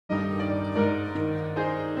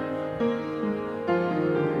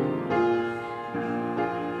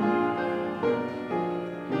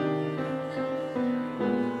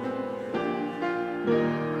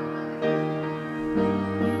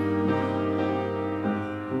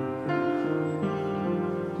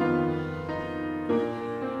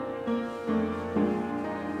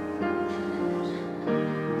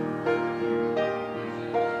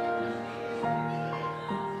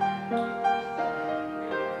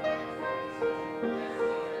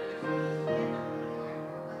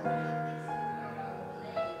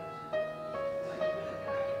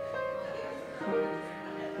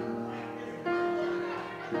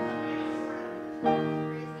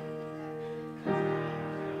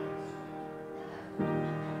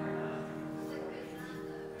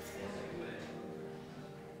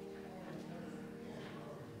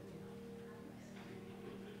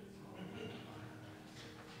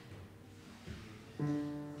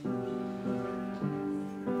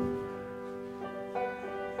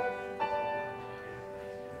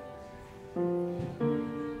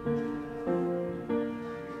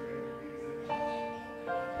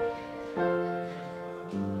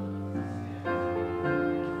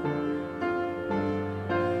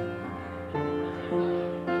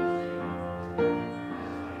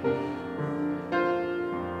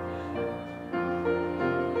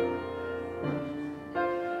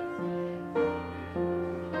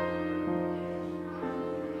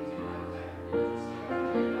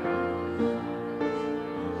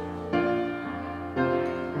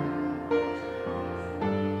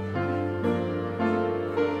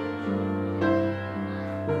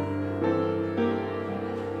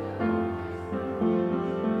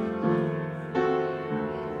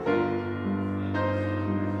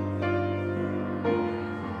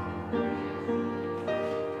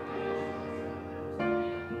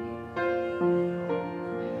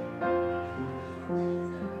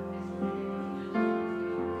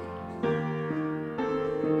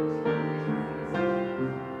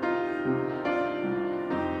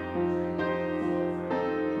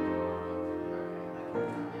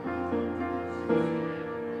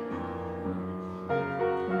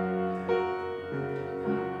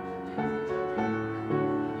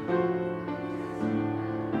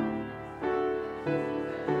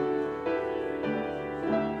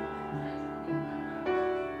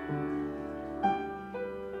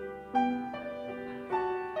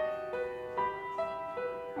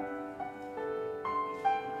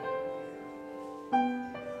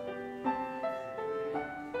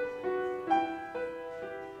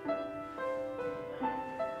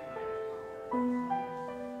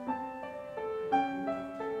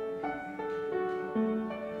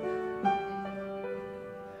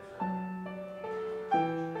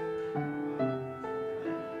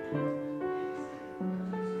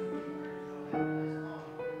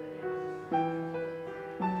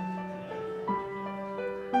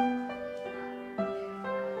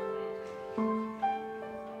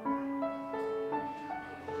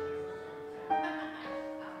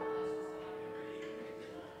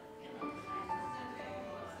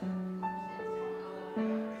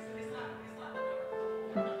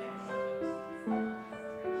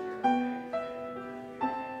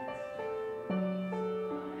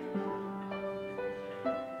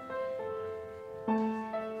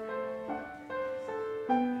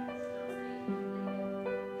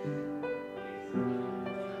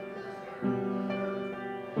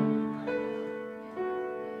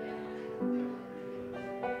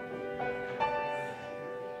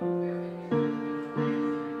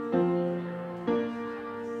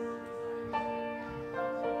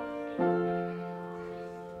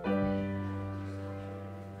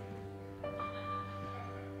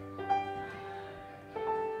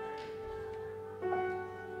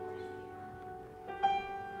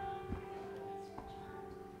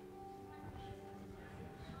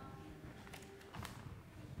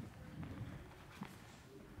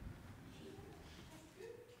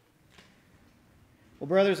Well,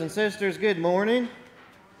 brothers and sisters, good morning.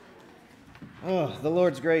 Oh, the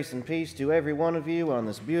Lord's grace and peace to every one of you on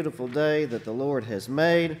this beautiful day that the Lord has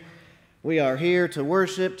made. We are here to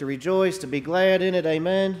worship, to rejoice, to be glad in it.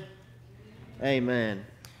 Amen? Amen.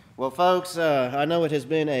 Well, folks, I know it has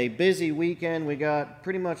been a busy weekend. We got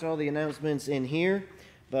pretty much all the announcements in here,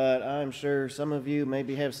 but I'm sure some of you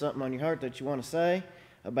maybe have something on your heart that you want to say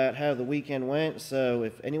about how the weekend went. So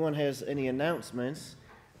if anyone has any announcements,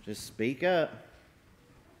 just speak up.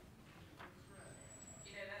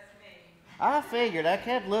 I figured. I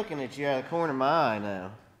kept looking at you out of the corner of my eye now.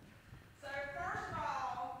 So first of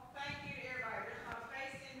all, thank you to everybody. There's not a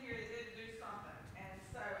face in here that didn't do something. And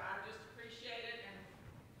so I just appreciate it. And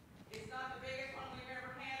it's not the biggest one we've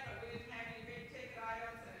ever had, but we didn't have any big ticket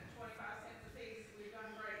items. And at 25 cents a piece, we've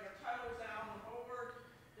done great. The total's out on the board.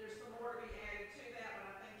 There's some more to be added to that,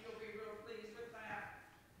 but I think you'll be real pleased with that.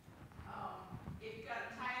 If you got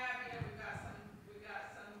a tab, we've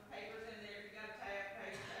got some papers in there. If you got a tab,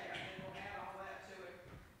 pay tab, and we'll add all that to it.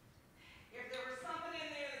 If there was something in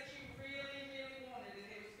there that you really, really wanted and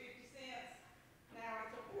it was 50 cents, now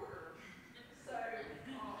it's a quarter. So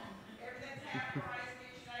everything's half price. Get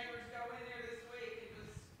your neighbors, go in there this week and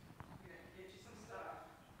just get you some stuff.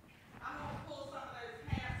 I'm going to pull some of those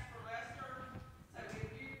hats for Lester. So if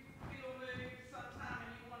you feel moved sometime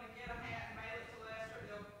and you want to get a hat and mail it to Lester,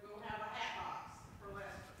 we'll have a hat box for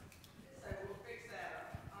Lester. So we'll fix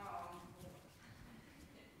that up.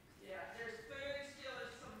 Yeah, there's food still.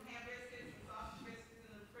 There's some ham biscuits and sausage biscuits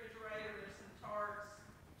in the refrigerator. There's some tarts.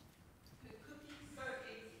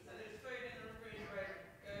 Cookies. So there's food in the refrigerator.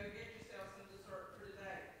 Go get yourself some dessert for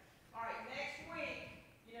today. All right, next week,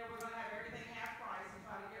 we're going to have everything half price and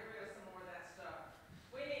try to get rid of some more of that stuff.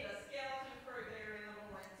 We need a skeleton crew there in the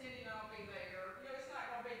morning. Cindy and I'll be there. It's not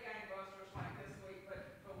going to be gangbusters like this week, but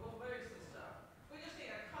we'll move some stuff. We just need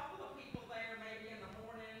a couple of people there maybe in the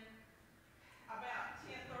morning. About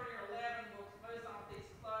 10:30 or 11, we'll close off these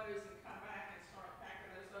clothes and come back and start packing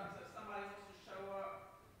those up. So if somebody wants to show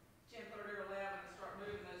up 10:30 or 11 and start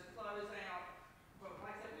moving those clothes out. But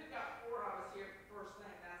like I said, we've got 4 of us here first thing.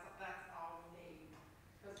 That's all we need.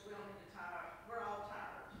 Because we don't need to tie up. We're all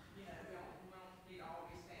tired. We don't need to all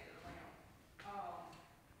be standing around.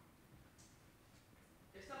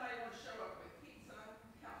 If somebody wants to show up with pizza,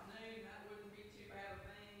 about noon, that wouldn't be too bad a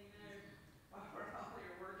thing, while we're all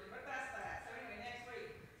here working. But that's that. So anyway, next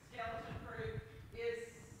week, skeleton crew is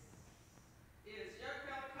Joe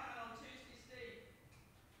Keller coming on Tuesday, Steve?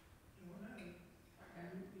 Don't know.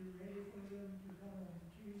 Okay. You're ready for them to come on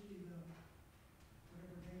Tuesday, though,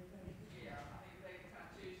 whatever day they is. Yeah, I think they can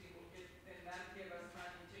come Tuesday. Then that'll give us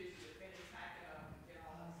Monday, Tuesday to finish packing up and get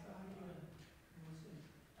all that stuff done. We'll see.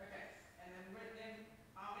 Okay, and then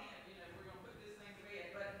I'm in, we're gonna put this thing to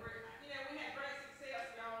bed, but we had great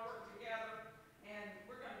success, we all worked together, and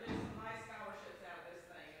we're gonna do some nice scholarships out of this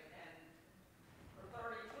thing, and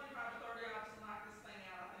for 25 to 30 of us to knock this thing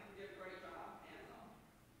out, I think we did a great job, and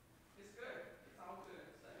it's good, it's all good,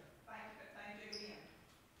 so thank you again.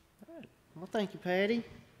 All right. Well, thank you, Patty.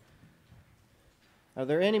 Are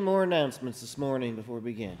there any more announcements this morning before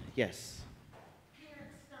we begin? Yes.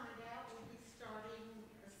 Parents Night Out will be starting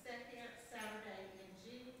the second Saturday in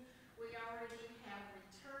June. We already have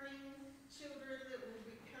returning children that will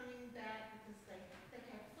be coming back because they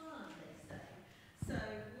have fun, they say. So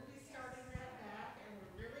we'll be starting that back, and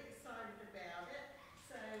we're really excited about it.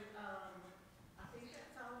 So I think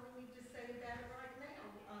that's all we need to say about it right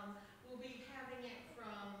now. We'll be having it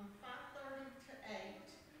from 5:30 to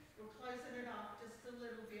 8. We're closing it off just a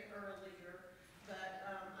little bit earlier, but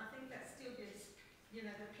I think that still gives,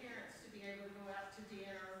 the parents to be able to go out to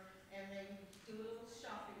dinner and maybe do a little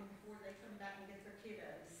shopping before they come back and get their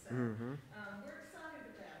kiddos. So we're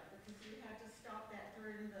excited about it because we had to stop that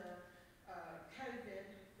during the COVID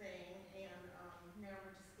thing, and now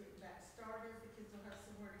we're just getting back started. The kids will have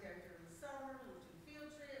somewhere to go during the summer. We'll do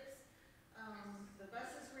field trips. The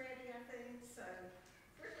bus is ready, I think, so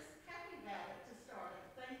we're just happy about it to start it.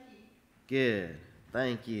 Thank you. Good.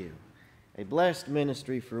 Thank you. A blessed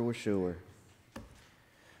ministry for sure.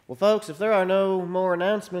 Well, folks, if there are no more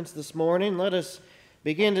announcements this morning, let us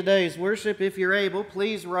begin today's worship. If you're able,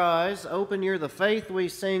 please rise. Open your The Faith We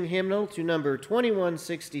Sing hymnal to number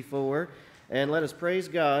 2164, and let us praise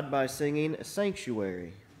God by singing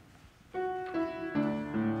Sanctuary.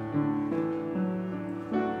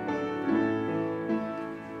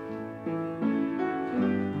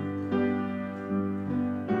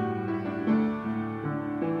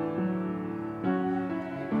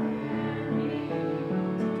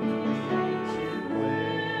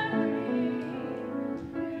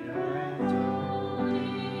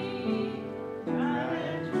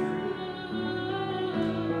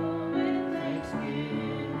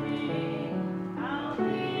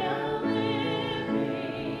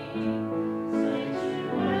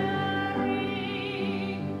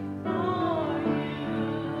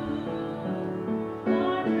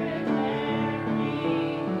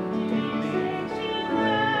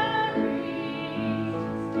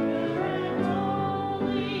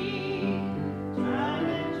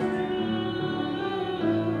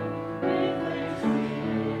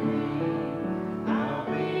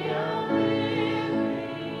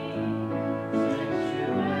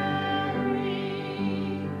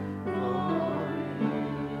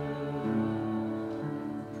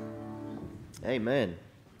 Amen.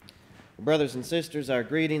 Brothers and sisters, our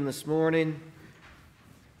greeting this morning.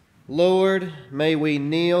 Lord, may we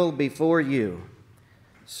kneel before you.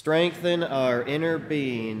 Strengthen our inner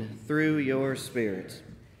being through your Spirit.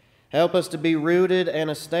 Help us to be rooted and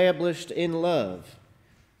established in love,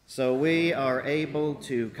 so we are able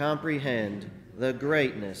to comprehend the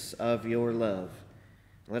greatness of your love.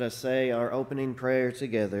 Let us say our opening prayer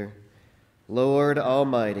together. Lord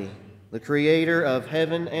Almighty, the Creator of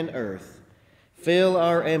heaven and earth, fill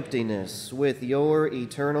our emptiness with your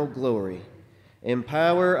eternal glory.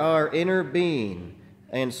 Empower our inner being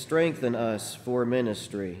and strengthen us for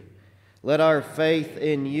ministry. Let our faith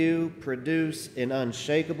in you produce an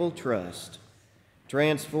unshakable trust.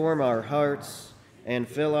 Transform our hearts and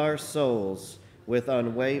fill our souls with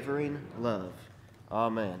unwavering love.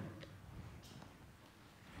 Amen.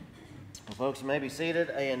 Well, folks, you may be seated,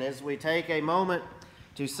 and as we take a moment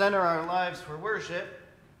to center our lives for worship,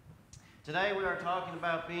 today we are talking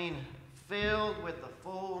about being filled with the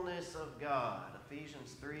fullness of God.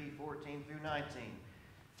 Ephesians 3:14 through 19.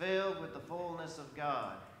 Filled with the fullness of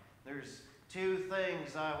God. There's two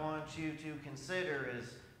things I want you to consider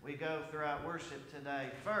as we go throughout worship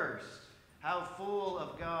today. First, how full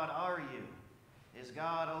of God are you? Is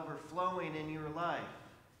God overflowing in your life?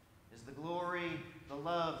 Is the glory, the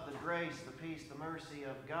love, the grace, the peace, the mercy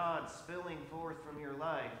of God spilling forth from your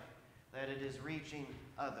life that it is reaching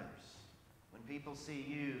others? When people see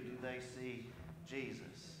you, do they see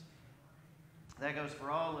Jesus? That goes for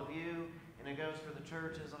all of you, and it goes for the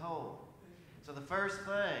church as a whole. So the first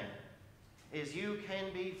thing is you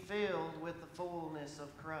can be filled with the fullness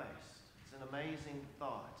of Christ. It's an amazing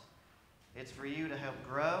thought. It's for you to help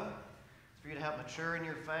grow. It's for you to help mature in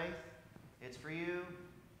your faith. It's for you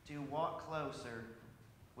to walk closer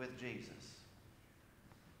with Jesus.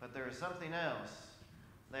 But there is something else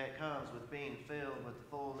that comes with being filled with the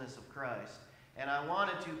fullness of Christ. And I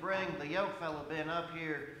wanted to bring the yoke fellow bin up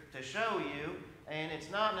here to show you, and it's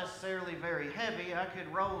not necessarily very heavy. I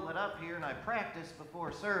could roll it up here, and I practiced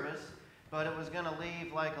before service, but it was going to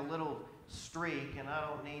leave like a little streak, and I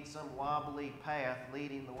don't need some wobbly path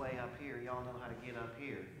leading the way up here. Y'all know how to get up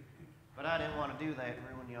here. But I didn't want to do that and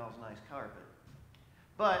ruin y'all's nice carpet.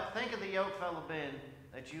 But think of the yoke fellow bin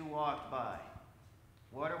that you walked by.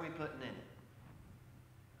 What are we putting in it?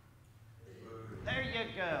 There you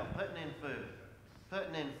go, putting in food.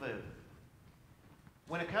 Putting in food.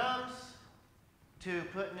 When it comes to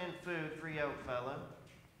putting in food for yoke fellow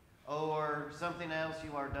or something else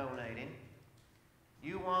you are donating,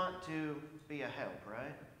 you want to be a help,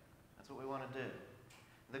 right? That's what we want to do.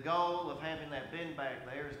 The goal of having that bin back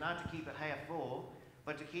there is not to keep it half full,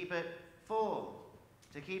 but to keep it full,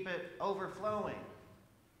 to keep it overflowing.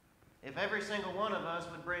 If every single one of us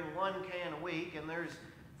would bring one can a week, and there's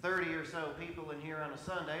 30 or so people in here on a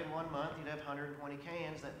Sunday, in 1 month you'd have 120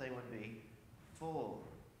 cans, that thing would be full.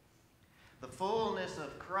 The fullness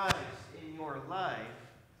of Christ in your life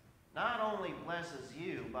not only blesses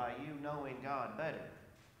you by you knowing God better,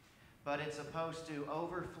 but it's supposed to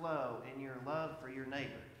overflow in your love for your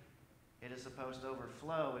neighbor. It is supposed to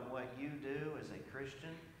overflow in what you do as a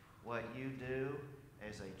Christian, what you do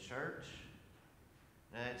as a church.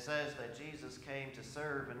 And it says that Jesus came to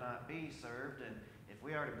serve and not be served, and if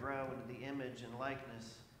we are to grow into the image and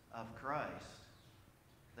likeness of Christ,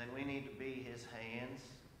 then we need to be his hands,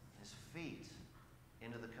 his feet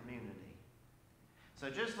into the community. So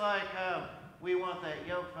just like we want that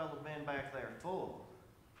yoke fellow bin back there full,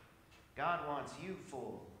 God wants you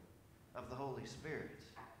full of the Holy Spirit.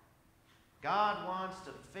 God wants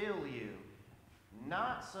to fill you,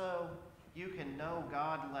 not so you can know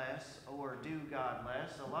God less or do God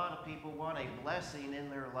less. A lot of people want a blessing in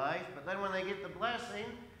their life, but then when they get the blessing,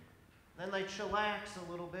 then they chillax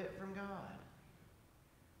a little bit from God.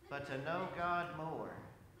 But to know God more.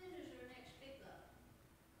 When is your next pickup?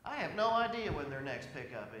 I have no idea when their next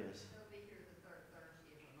pickup is. They'll be here the third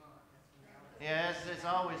Thursday of the month. That's when they'll. Yeah, it's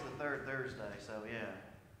always the third Thursday, so yeah.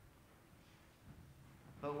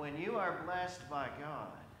 But when you are blessed by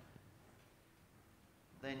God,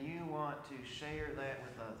 then you want to share that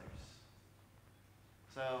with others.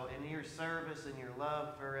 So in your service and your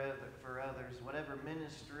love for others, whatever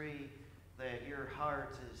ministry that your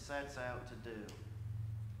heart sets out to do,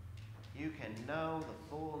 you can know the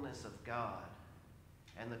fullness of God,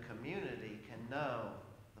 and the community can know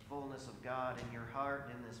the fullness of God in your heart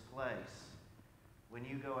and in this place when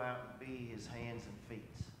you go out and be his hands and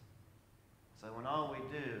feet. So when all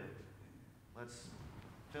we do, let's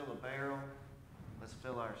fill a barrel, let's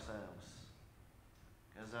fill ourselves.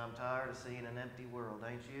 Because I'm tired of seeing an empty world,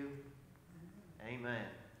 ain't you? Amen.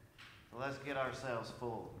 So let's get ourselves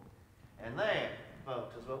full. And there,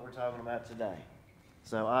 folks, is what we're talking about today.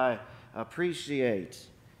 So I appreciate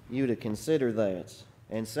you to consider that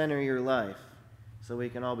and center your life so we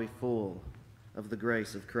can all be full of the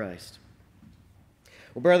grace of Christ.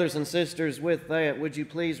 Well, brothers and sisters, with that, would you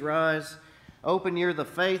please rise? Open your The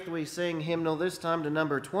Faith We Sing hymnal, this time to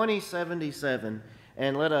number 2077,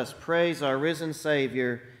 and let us praise our risen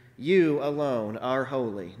Savior. You alone are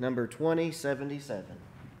holy. Number 2077.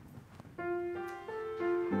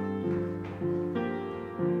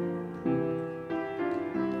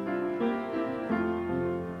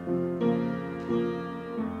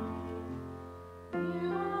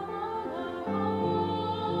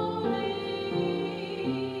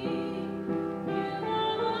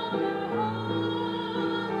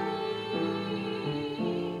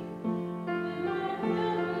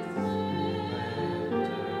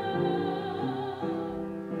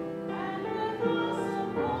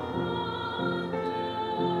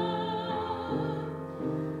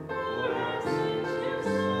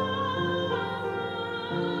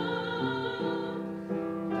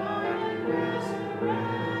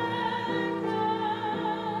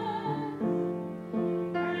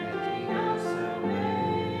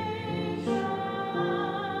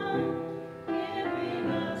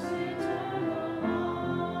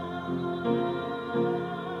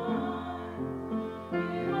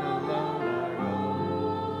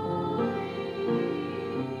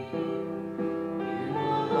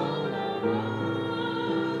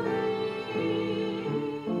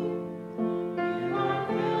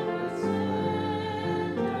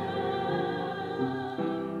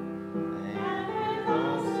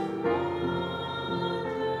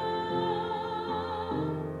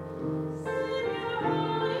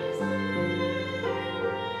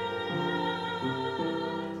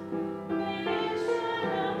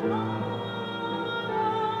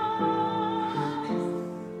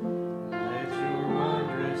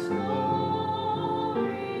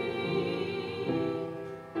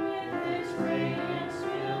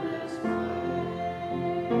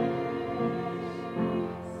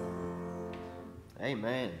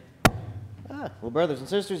 Amen. Well, brothers and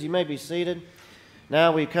sisters, you may be seated.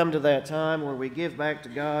 Now we come to that time where we give back to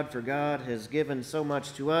God, for God has given so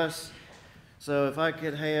much to us. So if I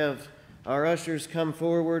could have our ushers come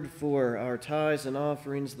forward for our tithes and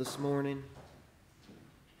offerings this morning.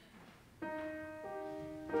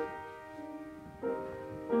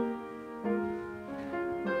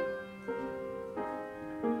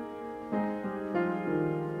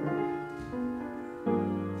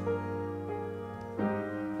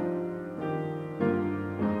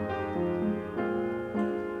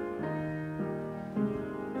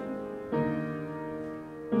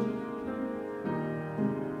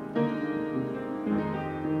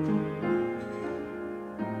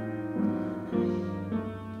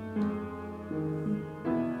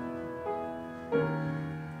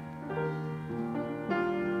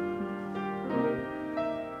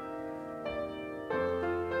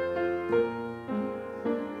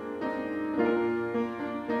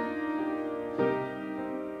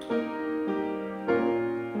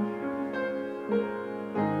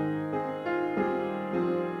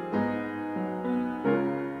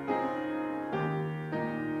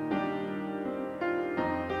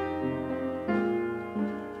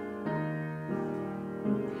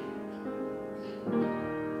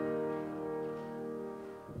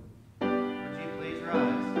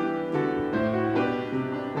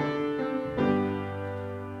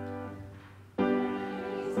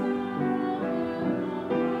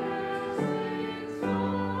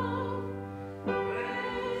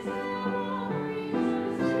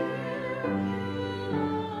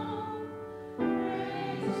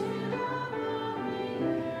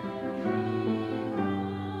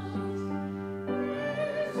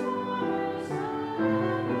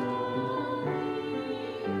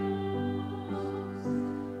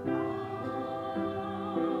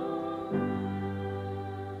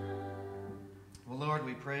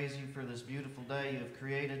 Praise you for this beautiful day you have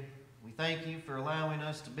created. We thank you for allowing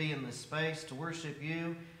us to be in this space to worship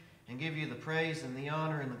you and give you the praise and the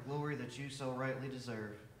honor and the glory that you so rightly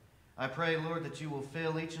deserve. I pray, Lord, that you will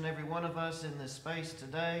fill each and every one of us in this space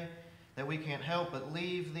today, that we can't help but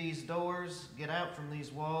leave these doors, get out from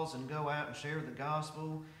these walls, and go out and share the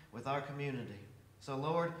gospel with our community. So,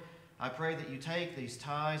 Lord, I pray that you take these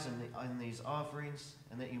tithes and these offerings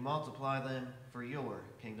and that you multiply them for your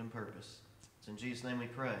kingdom purpose. It's in Jesus' name we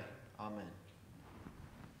pray. Amen.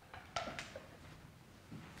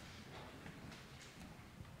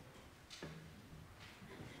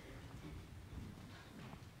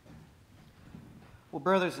 Well,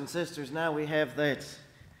 brothers and sisters, now we have that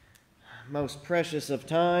most precious of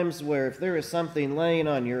times where if there is something laying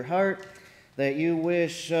on your heart that you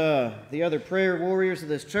wish the other prayer warriors of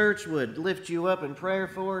this church would lift you up in prayer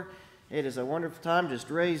for, it is a wonderful time. Just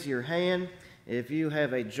raise your hand. If you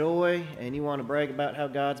have a joy and you want to brag about how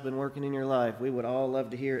God's been working in your life, we would all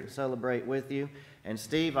love to hear it and celebrate with you. And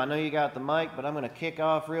Steve, I know you got the mic, but I'm going to kick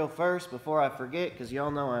off real first before I forget, because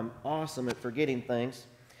y'all know I'm awesome at forgetting things.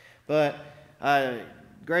 But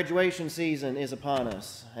graduation season is upon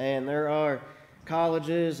us, and there are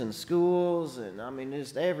colleges and schools, and I mean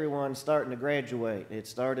just everyone starting to graduate. It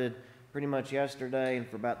started pretty much yesterday, and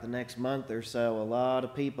for about the next month or so, a lot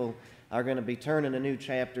of people are going to be turning a new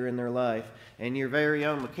chapter in their life. And your very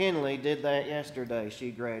own McKinley did that yesterday.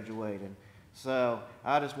 She graduated. So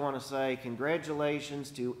I just want to say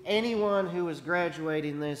congratulations to anyone who is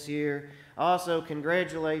graduating this year. Also,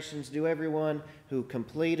 congratulations to everyone who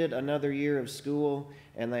completed another year of school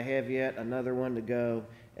and they have yet another one to go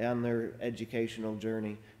on their educational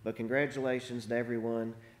journey. But congratulations to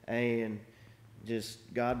everyone, and just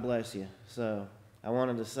God bless you. So I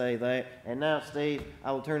wanted to say that. And now, Steve,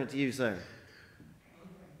 I will turn it to you, sir. Make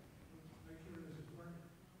sure this is working.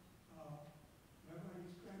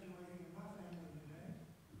 Nobody's graduating in my family today.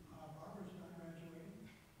 Barbara's not graduating.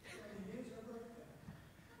 It is her birthday.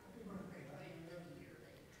 Happy birthday.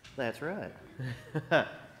 That's right.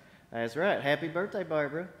 That's right. Happy birthday,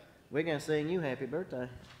 Barbara. We're going to sing you happy birthday.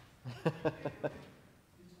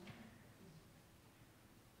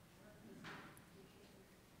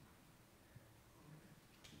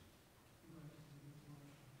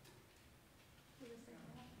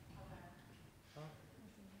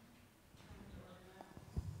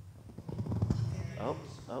 Oh.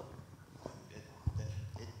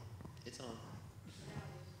 It's on.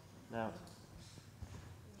 Now.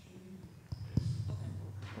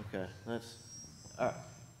 Okay, all right.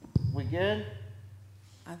 We good?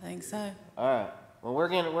 I think so. All right. Well,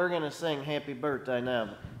 we're gonna sing happy birthday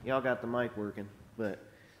now. Y'all got the mic working, but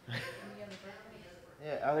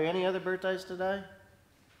yeah. Are there any other birthdays today?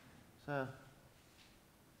 So,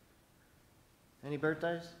 any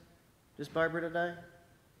birthdays? Just Barbara today?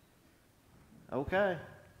 Okay.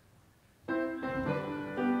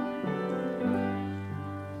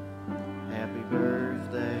 Happy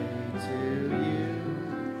birthday to you.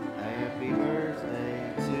 Happy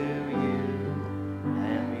birthday to you.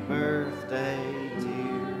 Happy birthday,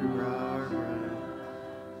 dear Barbara.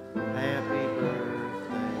 Happy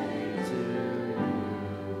birthday to you.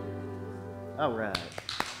 All right.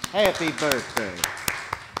 Happy birthday.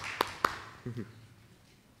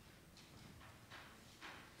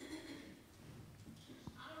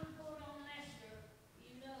 I'll report on Lester.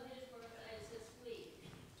 You know his birthday is this week.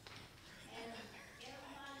 And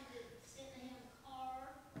everybody that sent him a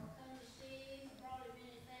card or come to see him or brought him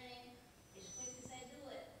anything, as quick as they do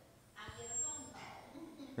it, I get a phone call.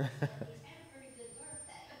 He's had a pretty good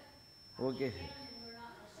birthday. We'll get Tell him we're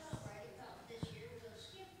not gonna celebrate it, but this year we're gonna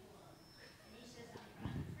skip one. And he says, I'm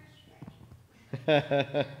trying to frustrate.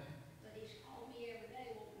 But he's called me every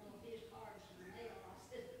day, won't know if his card's in the mail. I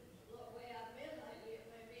said, look, way out of midnight, it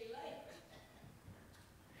may be late.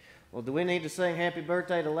 Well, do we need to sing happy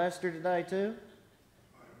birthday to Lester today, too?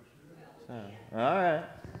 So, all right.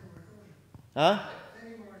 Huh?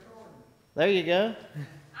 There you go. I would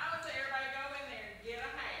say everybody go in there and get a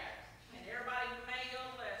hat, and everybody mail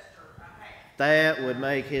Lester a hat. That would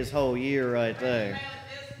make his whole year right Mail there. it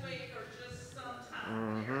this week or just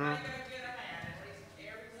sometime. Everybody go get a hat, at least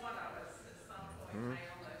every one of us at some point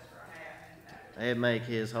mail Lester a hat, and that would That'd make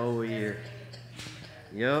his whole year.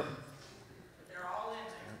 Yep. but they're all in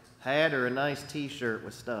there. Hat or a nice T-shirt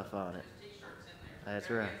with stuff on it. T-shirts in there. That's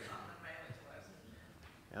Go right. get something and mail it to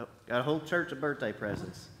Lester. Yep. Got a whole church of birthday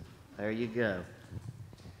presents. There you go.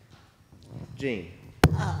 Gene.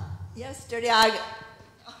 Yesterday I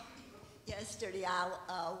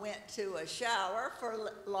went to a shower for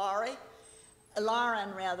Lauren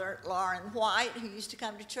White, who used to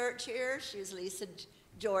come to church here. She's Lisa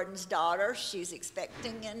Jordan's daughter. She's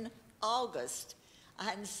expecting in August. I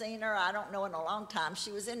hadn't seen her, I don't know, in a long time.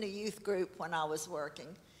 She was in the youth group when I was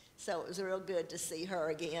working, so it was real good to see her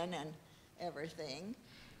again and everything.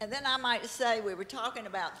 And then I might say, we were talking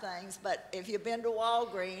about things, but if you've been to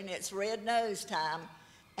Walgreens, it's Red Nose time,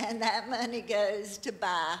 and that money goes to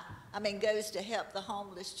goes to help the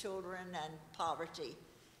homeless children and poverty.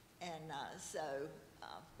 And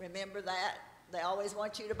remember that. They always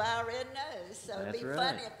want you to buy a red nose, so it'd be That's right.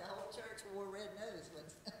 funny if the whole church wore red nose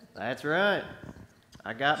ones. That's right.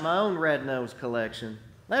 I got my own red nose collection.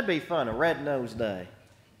 That'd be fun, a red nose day.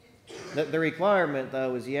 The requirement,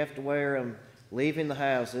 though, is you have to wear them leaving the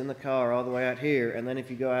house in the car all the way out here, and then if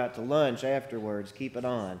you go out to lunch afterwards, keep it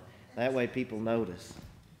on. That way people notice.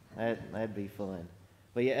 That'd be fun.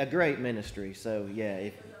 But yeah, a great ministry. So yeah,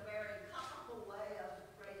 if It was a very comical way of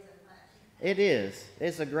raising money. it is,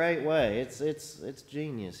 it's a great way. It's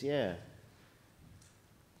genius. Yeah.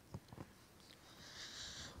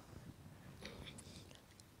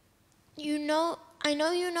 I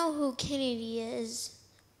know you know who Kennedy is,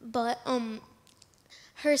 but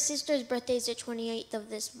her sister's birthday is the 28th of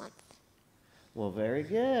this month. Well, very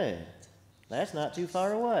good. That's not too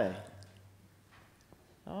far away.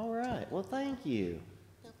 All right. Well, thank you.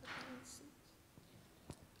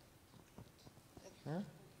 Huh?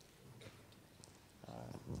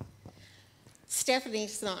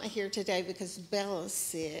 Stephanie's not here today because Bella's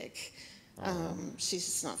sick. She's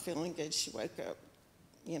just not feeling good. She woke up,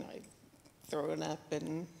 throwing up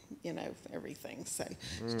and, everything. So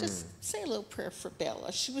just say a little prayer for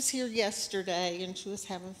Bella. She was here yesterday and she was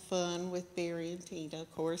having fun with Barry and Tina,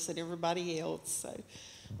 of course, and everybody else. So,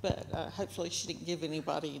 but hopefully she didn't give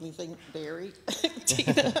anybody anything, Barry,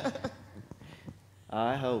 Tina.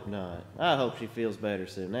 I hope not. I hope she feels better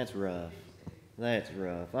soon. That's rough. That's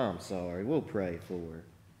rough. I'm sorry. We'll pray for her.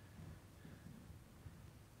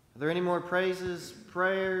 Are there any more praises,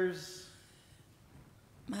 prayers?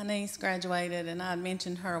 My niece graduated, and I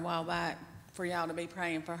mentioned her a while back for y'all to be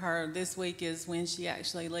praying for her. This week is when she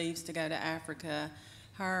actually leaves to go to Africa.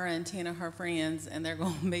 Her and 10 of her friends, and they're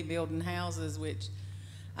going to be building houses, which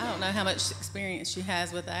I don't know how much experience she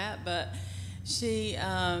has with that, but she,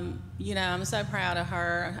 I'm so proud of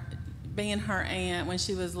her. Being her aunt, when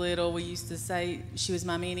she was little, we used to say she was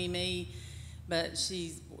my mini-me, but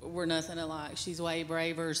we're nothing alike. She's way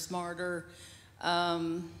braver, smarter.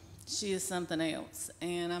 She is something else,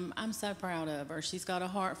 and I'm so proud of her. She's got a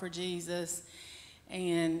heart for Jesus,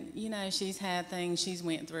 and, she's had things she's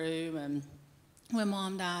went through, and when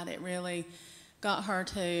Mom died, it really got her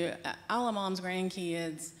to, all of Mom's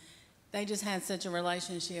grandkids, they just had such a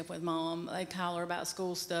relationship with Mom. They call her about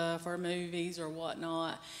school stuff or movies or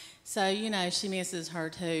whatnot. So, she misses her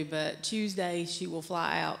too, but Tuesday she will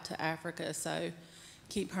fly out to Africa, so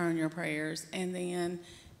keep her in your prayers. And then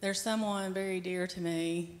there's someone very dear to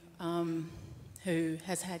me who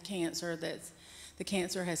has had cancer. The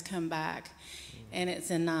cancer has come back, and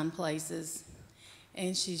it's in 9 places.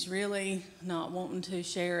 And she's really not wanting to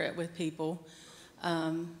share it with people,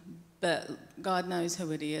 but God knows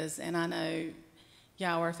who it is, and I know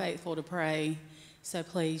y'all are faithful to pray. So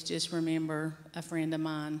please just remember a friend of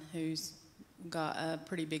mine who's got a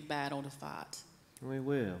pretty big battle to fight. We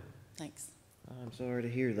will. Thanks. I'm sorry to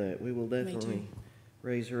hear that. We will definitely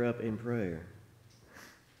raise her up in prayer.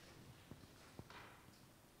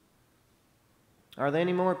 Are there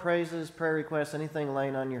any more praises, prayer requests, anything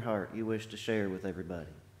laying on your heart you wish to share with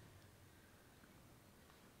everybody?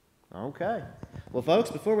 Okay. Well,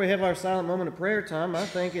 folks, before we have our silent moment of prayer time, I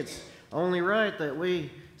think it's only right that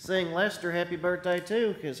we sing Lester happy birthday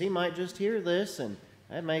too, because he might just hear this and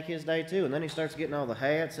that'd make his day too. And then he starts getting all the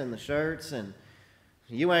hats and the shirts, and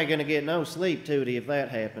you ain't going to get no sleep, Tootie, if that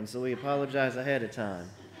happens, so we apologize ahead of time.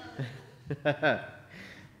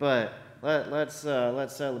 But let's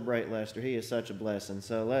celebrate Lester. He is such a blessing.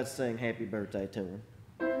 So let's sing happy birthday to him.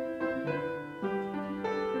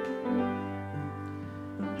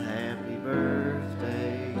 Happy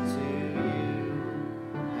birthday to you.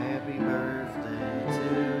 Happy birthday to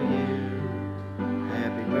you.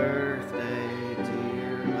 Happy birthday,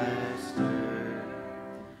 dear Lester.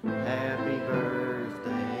 Happy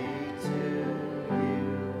birthday to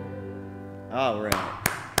you. All right.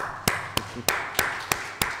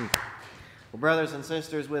 Well, brothers and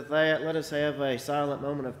sisters, with that, let us have a silent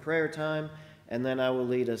moment of prayer time, and then I will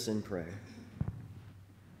lead us in prayer.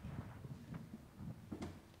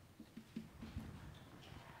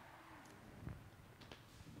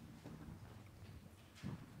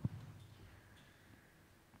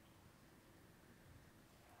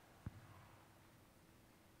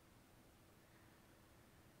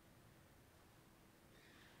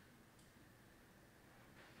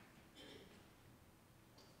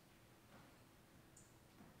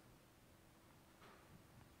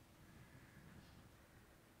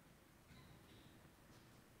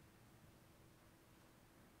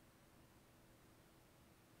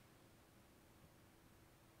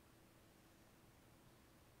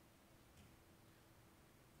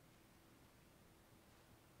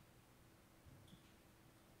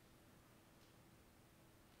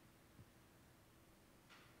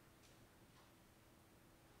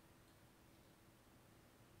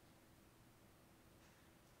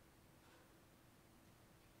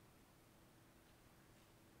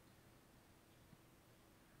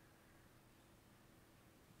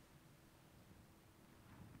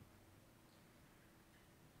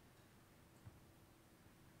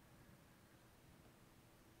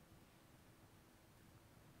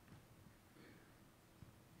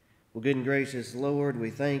 Well, good and gracious Lord,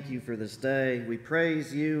 we thank you for this day. We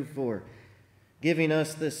praise you for giving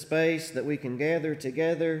us this space that we can gather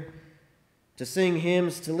together to sing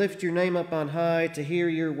hymns, to lift your name up on high, to hear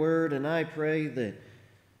your word. And I pray that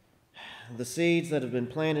the seeds that have been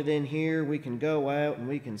planted in here, we can go out and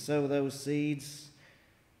we can sow those seeds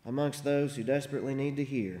amongst those who desperately need to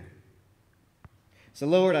hear. So,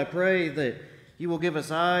 Lord, I pray that you will give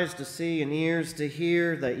us eyes to see and ears to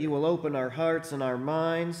hear, that you will open our hearts and our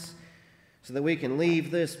minds so that we can leave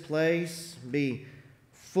this place, be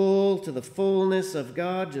full to the fullness of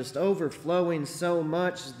God, just overflowing so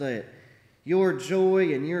much that your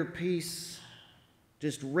joy and your peace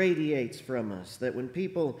just radiates from us, that when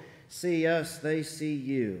people see us, they see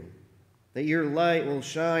you, that your light will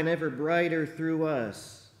shine ever brighter through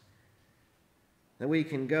us, that we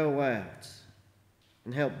can go out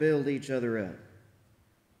and help build each other up,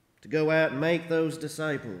 to go out and make those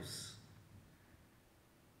disciples.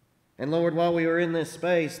 And Lord, while we are in this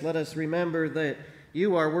space, let us remember that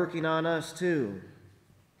you are working on us too,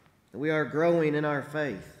 that we are growing in our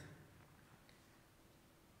faith.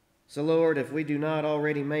 So Lord, if we do not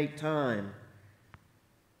already make time,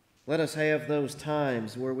 let us have those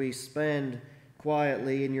times where we spend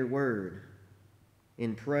quietly in your word,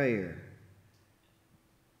 in prayer.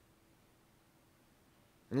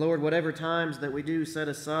 And Lord, whatever times that we do set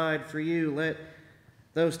aside for you, let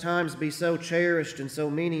those times be so cherished and so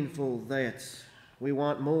meaningful that we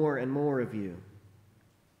want more and more of you.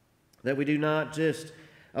 That we do not just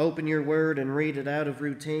open your word and read it out of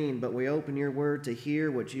routine, but we open your word to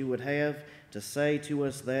hear what you would have to say to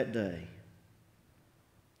us that day.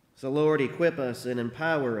 So, Lord, equip us and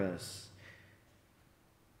empower us.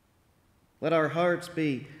 Let our hearts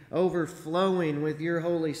be overflowing with your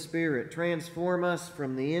Holy Spirit. Transform us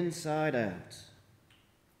from the inside out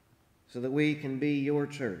so that we can be your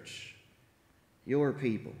church, your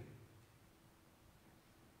people.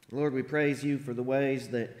 Lord, we praise you for the ways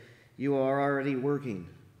that you are already working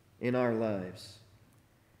in our lives.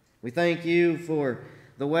 We thank you for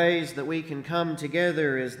the ways that we can come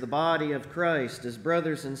together as the body of Christ, as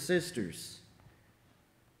brothers and sisters,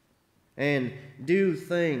 and do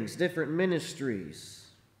things, different ministries,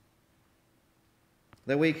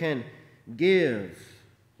 that we can give,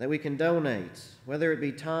 that we can donate, whether it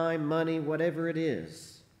be time, money, whatever it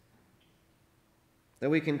is, that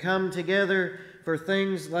we can come together for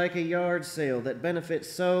things like a yard sale that benefit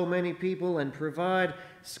so many people and provide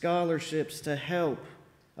scholarships to help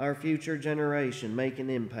our future generation make an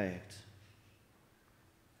impact.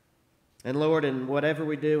 And Lord, in whatever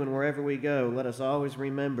we do and wherever we go, let us always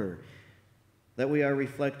remember that we are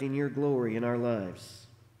reflecting your glory in our lives.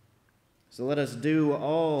 So let us do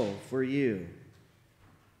all for you.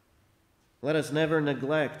 Let us never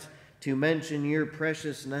neglect to mention your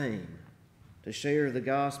precious name, to share the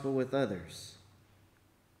gospel with others.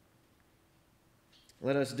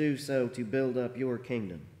 Let us do so to build up your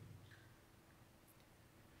kingdom.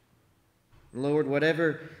 Lord,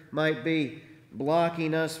 whatever might be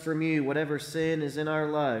blocking us from you, whatever sin is in our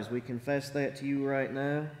lives, we confess that to you right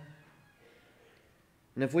now.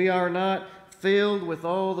 And if we are not filled with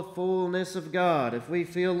all the fullness of God, if we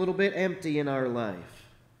feel a little bit empty in our life,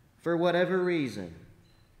 for whatever reason,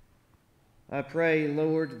 I pray,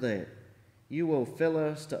 Lord, that you will fill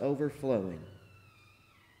us to overflowing,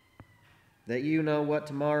 that you know what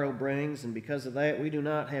tomorrow brings, and because of that, we do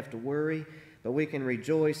not have to worry, but we can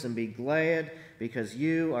rejoice and be glad because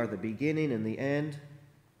you are the beginning and the end.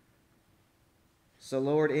 So,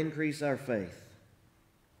 Lord, increase our faith.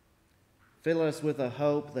 Fill us with a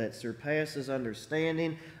hope that surpasses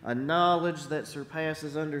understanding, a knowledge that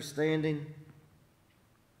surpasses understanding.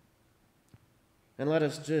 And let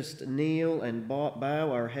us just kneel and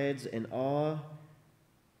bow our heads in awe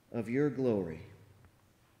of your glory.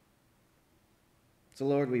 So,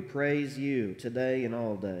 Lord, we praise you today and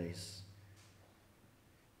all days.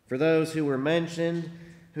 For those who were mentioned,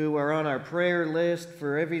 who are on our prayer list,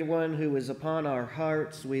 for everyone who is upon our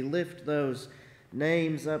hearts, we lift those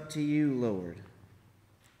names up to you, Lord.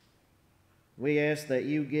 We ask that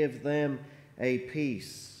you give them a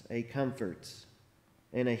peace, a comfort,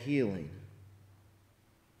 and a healing.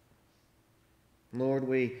 Lord,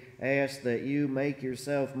 we ask that you make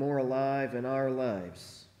yourself more alive in our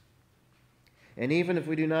lives. And even if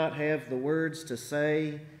we do not have the words to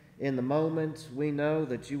say in the moment, we know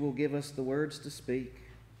that you will give us the words to speak.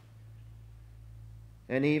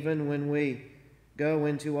 And even when we go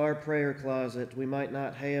into our prayer closet, we might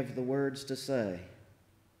not have the words to say.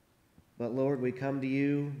 But Lord, we come to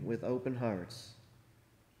you with open hearts.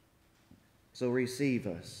 So receive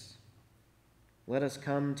us. Let us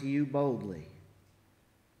come to you boldly.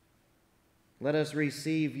 Let us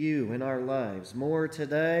receive you in our lives, more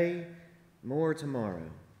today, more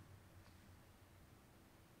tomorrow.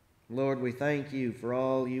 Lord, we thank you for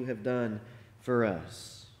all you have done for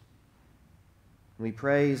us. We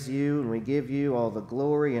praise you and we give you all the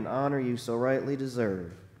glory and honor you so rightly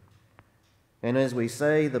deserve. And as we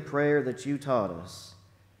say the prayer that you taught us,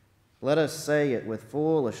 let us say it with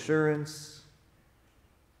full assurance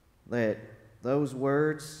that those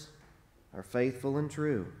words are faithful and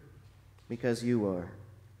true because you are.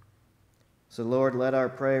 So, Lord, let our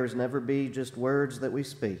prayers never be just words that we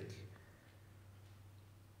speak.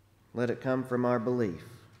 Let it come from our belief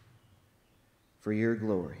for your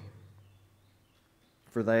glory.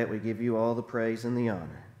 For that we give you all the praise and the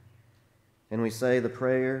honor. And we say the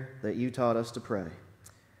prayer that you taught us to pray.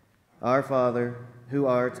 Our Father, who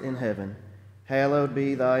art in heaven, hallowed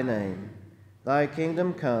be thy name. Thy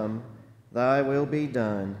kingdom come, thy will be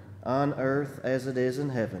done, on earth as it is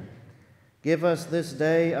in heaven. Give us this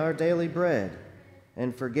day our daily bread,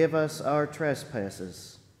 and forgive us our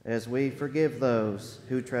trespasses, as we forgive those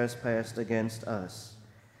who trespass against us.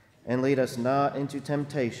 And lead us not into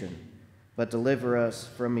temptation, but deliver us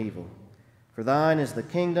from evil. For thine is the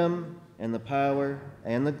kingdom, and the power,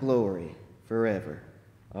 and the glory, forever.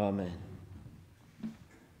 Amen.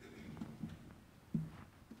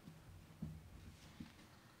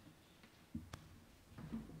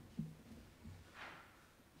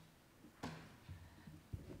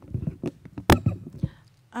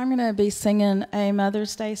 I'm going to be singing a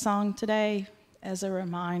Mother's Day song today as a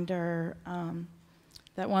reminder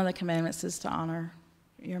that one of the commandments is to honor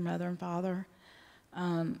your mother and father,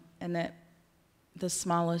 and that the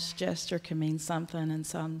smallest gesture can mean something, and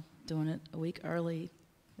so I'm doing it a week early.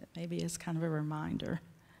 That maybe is kind of a reminder.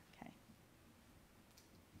 Okay.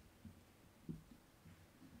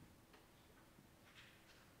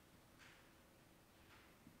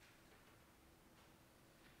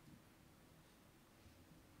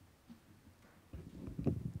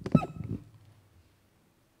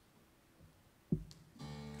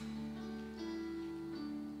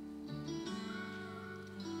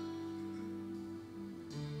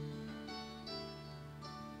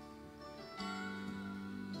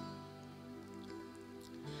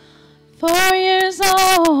 "4 years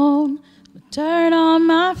old, with dirt on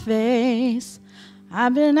my face.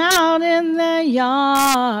 I've been out in the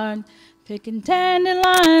yard, picking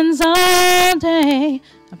dandelions all day.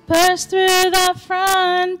 I burst through the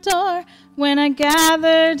front door when I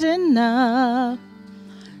gathered enough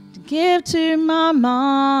to give to my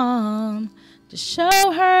mom, to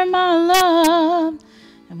show her my love.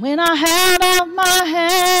 And when I held out my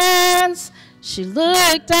hands, she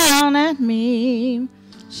looked down at me.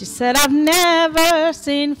 She said, I've never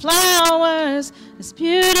seen flowers as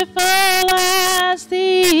beautiful as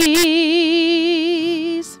these.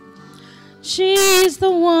 She's the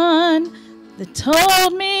one that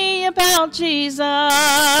told me about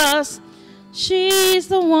Jesus. She's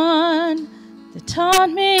the one that taught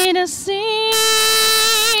me to sing.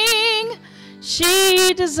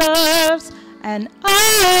 She deserves an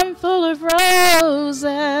armful of roses,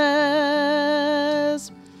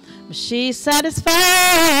 but she's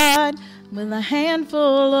satisfied with a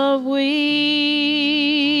handful of weeds.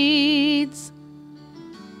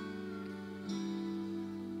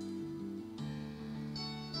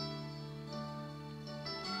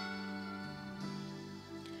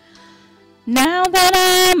 Now that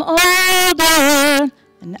I'm older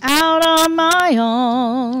and out on my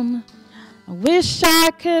own, I wish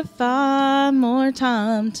I could find more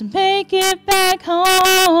time to make it back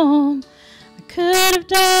home. I could have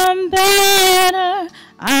done better,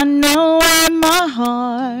 I know in my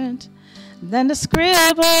heart, than to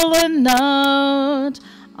scribble a note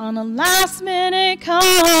on a last-minute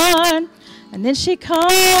card. And then she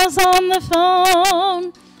calls on the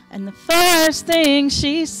phone, and the first thing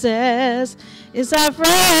she says is, I've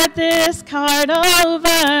read this card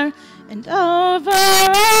over and over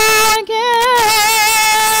again.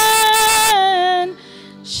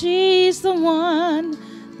 She's the one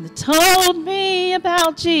that told me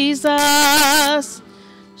about Jesus.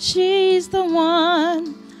 She's the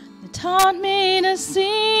one that taught me to sing.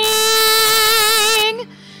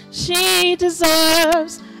 She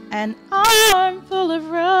deserves an armful of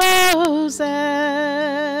roses.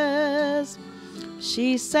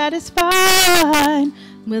 She's satisfied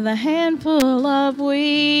with a handful of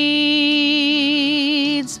weeds.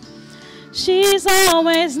 She's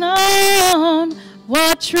always known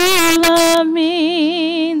what true love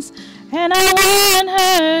means, and I want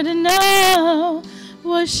her to know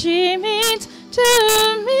what she means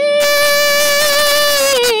to me.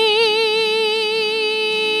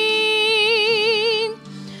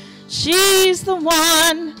 She's She's the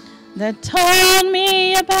one that told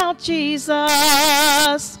me about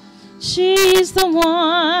Jesus. She's the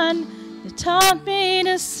one that taught me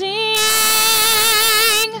to sing.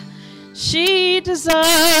 She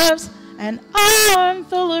deserves an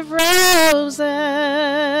armful of roses.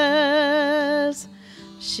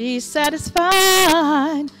 She's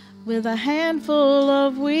satisfied with a handful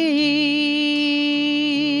of weeds.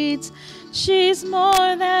 She's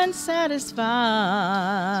more than satisfied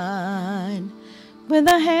with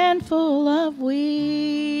a handful of weeds.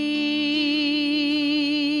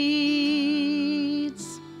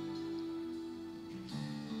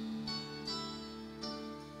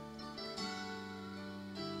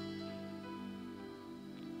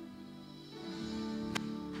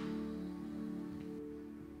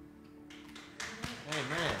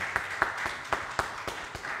 Amen.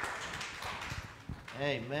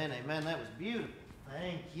 Amen, amen. That was beautiful.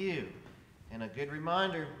 Thank you. And a good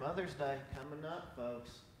reminder, Mother's Day coming up, folks.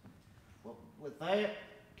 Well, with that,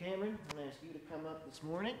 Cameron, I'm going to ask you to come up this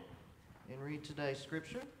morning and read today's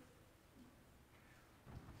scripture.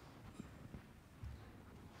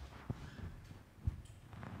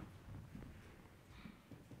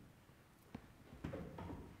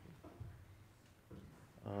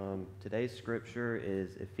 Today's scripture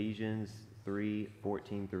is Ephesians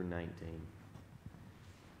 3:14 through 19.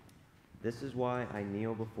 This is why I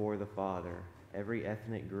kneel before the Father. Every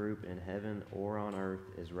ethnic group in heaven or on earth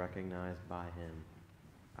is recognized by him.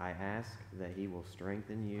 I ask that he will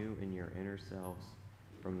strengthen you in your inner selves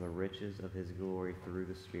from the riches of his glory through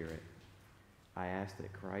the Spirit. I ask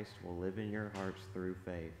that Christ will live in your hearts through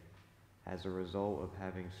faith, as a result of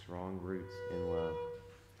having strong roots in love.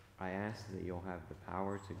 I ask that you'll have the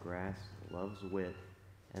power to grasp love's width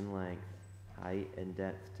and length, height and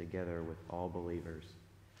depth together with all believers.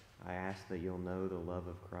 I ask that you'll know the love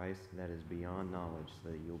of Christ that is beyond knowledge,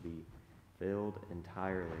 so that you'll be filled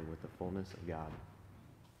entirely with the fullness of God.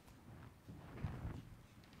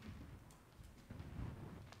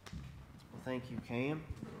 Well, thank you, Cam.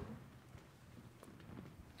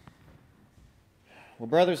 Well,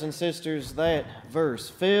 brothers and sisters, that verse,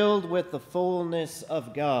 filled with the fullness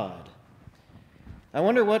of God. I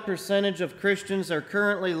wonder what percentage of Christians are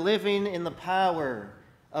currently living in the power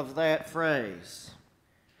of that phrase.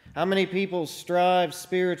 How many people strive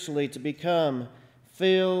spiritually to become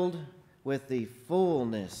filled with the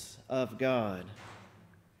fullness of God?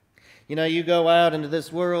 You know, you go out into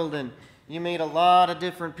this world and you meet a lot of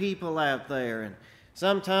different people out there, and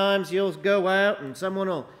sometimes you'll go out and someone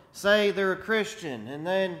will say they're a Christian, and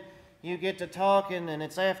then you get to talking and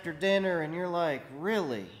it's after dinner and you're like,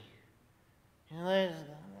 really? You know,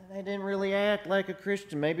 they didn't really act like a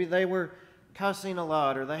Christian. Maybe they were cussing a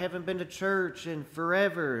lot, or they haven't been to church in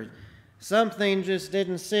forever. Something just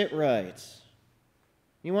didn't sit right.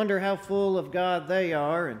 You wonder how full of God they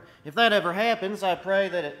are, and if that ever happens, I pray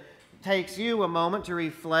that it takes you a moment to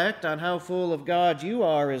reflect on how full of God you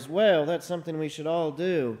are as well. That's something we should all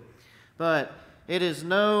do. But it is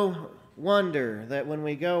no wonder that when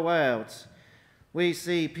we go out, we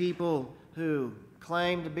see people who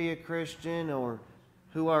claim to be a Christian or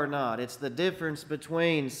who are not. It's the difference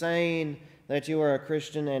between saying that you are a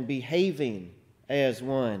Christian and behaving as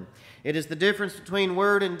one. It is the difference between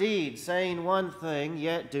word and deed, saying one thing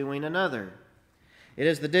yet doing another. It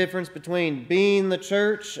is the difference between being the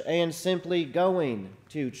church and simply going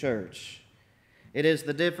to church. It is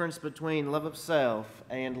the difference between love of self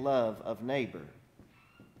and love of neighbor.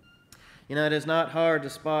 You know, it is not hard to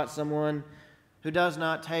spot someone who does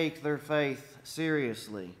not take their faith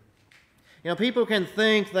seriously. You know, people can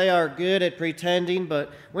think they are good at pretending,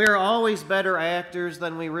 but we are always better actors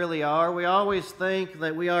than we really are. We always think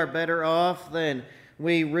that we are better off than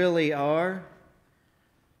we really are.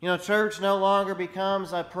 You know, church no longer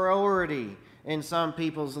becomes a priority in some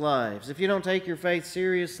people's lives. If you don't take your faith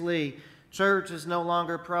seriously, church is no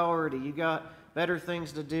longer a priority. You got better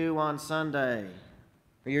things to do on Sunday,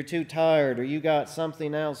 or you're too tired, or you got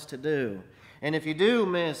something else to do. And if you do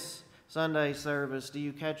miss Sunday service, do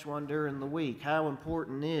you catch one during the week? How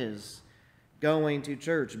important is going to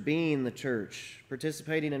church, being the church,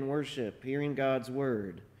 participating in worship, hearing God's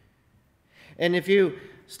word? And if you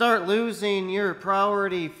start losing your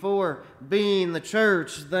priority for being the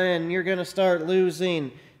church, then you're going to start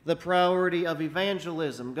losing the priority of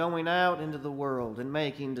evangelism, going out into the world and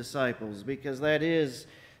making disciples, because that is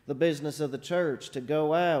the business of the church, to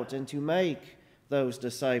go out and to make those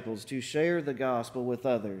disciples, to share the gospel with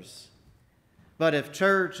others. But if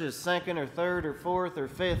church is second or third or fourth or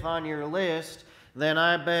fifth on your list, then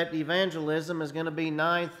I bet evangelism is going to be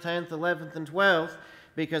 9th, 10th, 11th, and 12th,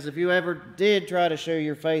 because if you ever did try to share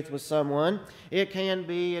your faith with someone, it can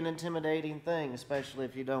be an intimidating thing, especially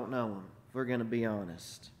if you don't know them, if we're going to be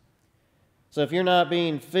honest. So if you're not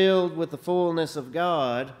being filled with the fullness of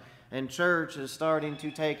God, and church is starting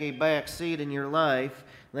to take a back seat in your life,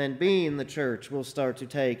 then being the church will start to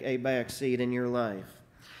take a back seat in your life.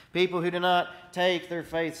 People who do not take their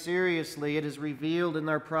faith seriously, it is revealed in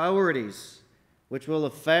their priorities, which will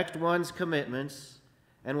affect one's commitments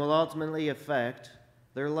and will ultimately affect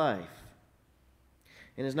their life.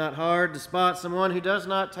 It is not hard to spot someone who does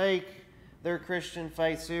not take their Christian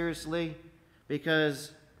faith seriously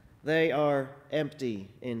because they are empty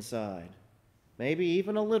inside. Maybe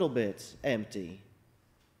even a little bit empty.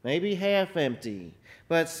 Maybe half empty.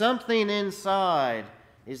 But something inside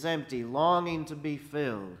is empty, longing to be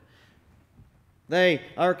filled. They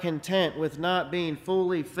are content with not being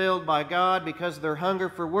fully filled by God because their hunger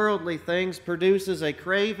for worldly things produces a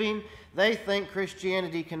craving they think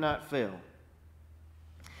Christianity cannot fill.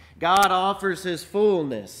 God offers His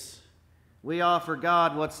fullness. We offer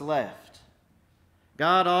God what's left.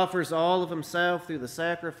 God offers all of Himself through the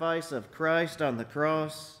sacrifice of Christ on the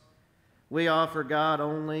cross. We offer God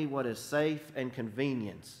only what is safe and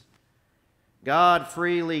convenient. God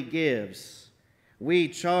freely gives. We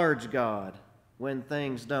charge God when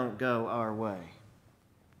things don't go our way.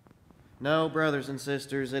 No, brothers and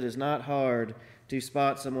sisters, it is not hard to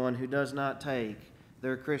spot someone who does not take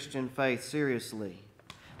their Christian faith seriously.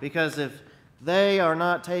 Because if they are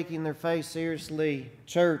not taking their faith seriously,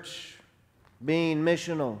 church, being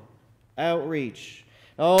missional, outreach,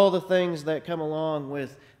 all the things that come along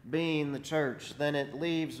with being the church, then it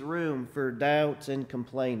leaves room for doubt and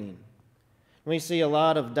complaining. We see a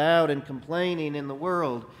lot of doubt and complaining in the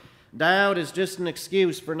world. Doubt is just an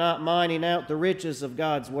excuse for not mining out the riches of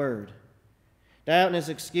God's Word. Doubt is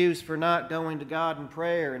an excuse for not going to God in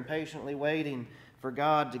prayer and patiently waiting for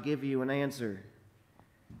God to give you an answer.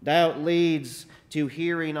 Doubt leads to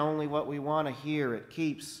hearing only what we want to hear. It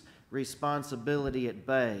keeps responsibility at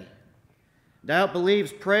bay. Doubt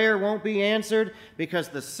believes prayer won't be answered because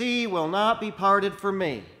the sea will not be parted for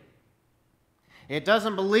me. It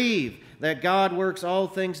doesn't believe that God works all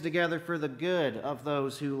things together for the good of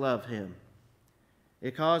those who love Him.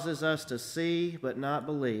 It causes us to see but not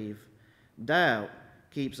believe. Doubt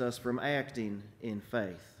keeps us from acting in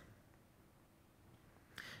faith.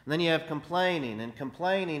 And then you have complaining, and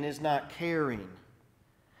complaining is not caring.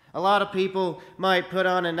 A lot of people might put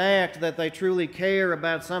on an act that they truly care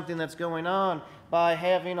about something that's going on by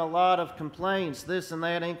having a lot of complaints. This and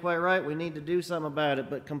that ain't quite right. We need to do something about it.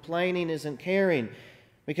 But complaining isn't caring.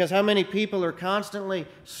 Because how many people are constantly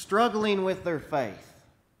struggling with their faith?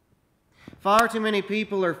 Far too many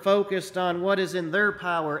people are focused on what is in their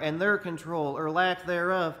power and their control or lack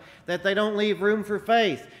thereof, that they don't leave room for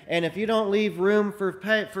faith. And if you don't leave room for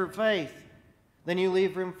faith, then you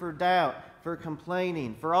leave room for doubt, for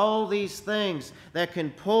complaining, for all these things that can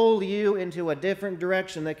pull you into a different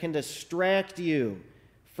direction, that can distract you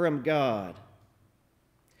from God.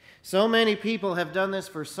 So many people have done this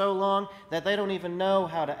for so long that they don't even know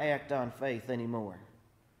how to act on faith anymore.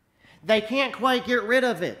 They can't quite get rid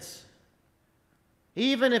of it.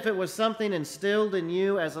 Even if it was something instilled in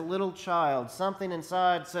you as a little child, something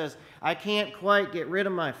inside says, I can't quite get rid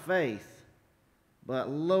of my faith. But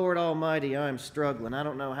Lord Almighty, I'm struggling. I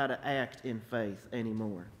don't know how to act in faith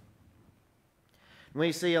anymore.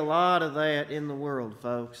 We see a lot of that in the world,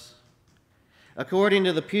 folks. According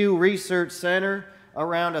to the Pew Research Center,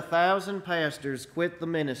 around 1,000 pastors quit the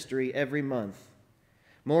ministry every month.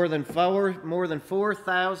 More than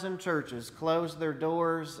 4,000 churches close their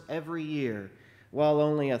doors every year, while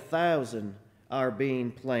only 1,000 are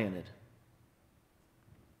being planted.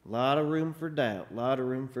 A lot of room for doubt, a lot of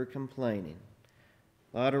room for complaining.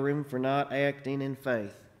 A lot of room for not acting in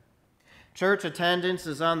faith. Church attendance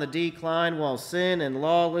is on the decline while sin and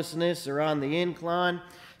lawlessness are on the incline.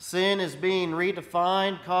 Sin is being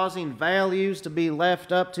redefined, causing values to be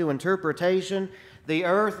left up to interpretation. The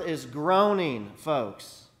earth is groaning,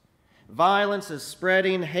 folks. Violence is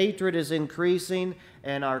spreading, hatred is increasing,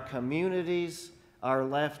 and our communities are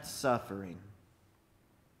left suffering.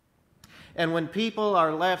 And when people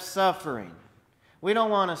are left suffering, we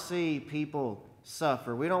don't want to see people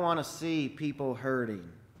suffer. We don't want to see people hurting.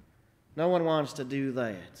 No one wants to do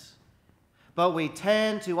that. But we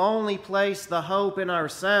tend to only place the hope in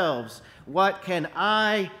ourselves. What can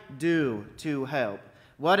I do to help?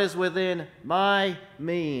 What is within my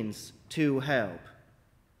means to help?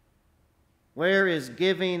 Where is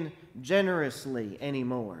giving generously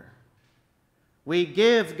anymore? We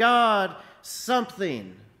give God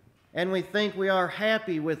something, and we think we are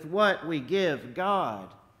happy with what we give God.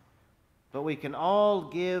 but we can all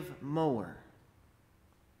give more.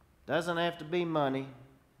 Doesn't have to be money.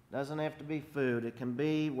 Doesn't have to be food. It can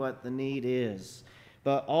be what the need is.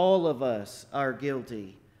 But all of us are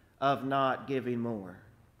guilty of not giving more.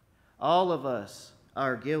 All of us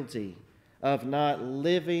are guilty of not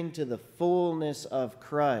living to the fullness of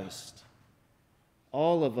Christ.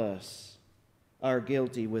 All of us are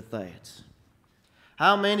guilty with that.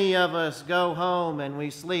 How many of us go home and we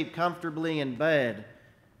sleep comfortably in bed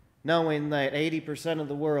knowing that 80% of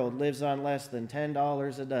the world lives on less than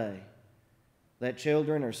 $10 a day? That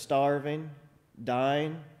children are starving,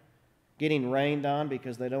 dying, getting rained on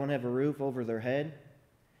because they don't have a roof over their head?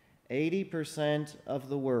 80% of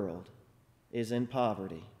the world is in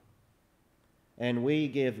poverty. And we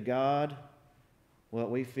give God what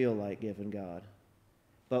we feel like giving God.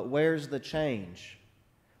 But where's the change?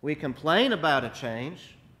 We complain about a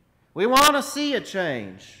change. We want to see a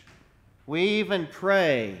change. We even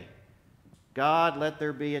pray, God, let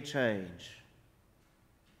there be a change.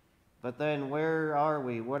 But then where are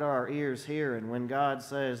we? What are our ears hearing when God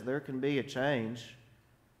says there can be a change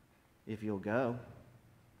if you'll go,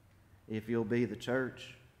 if you'll be the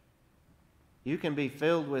church? You can be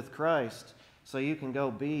filled with Christ so you can go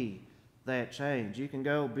be that change. You can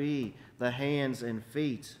go be the hands and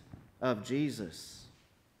feet of Jesus.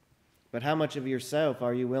 But how much of yourself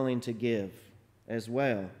are you willing to give as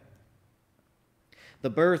well? The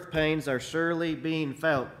birth pains are surely being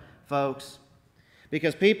felt, folks,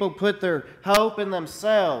 because people put their hope in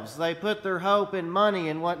themselves. They put their hope in money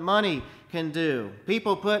and what money can do.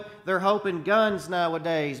 People put their hope in guns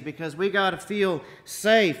nowadays because we got to feel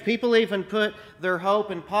safe. People even put their hope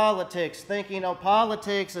in politics, thinking, oh,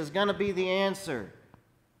 politics is going to be the answer.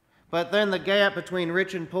 But then the gap between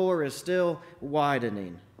rich and poor is still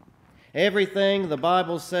widening. Everything the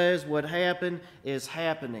Bible says would happen is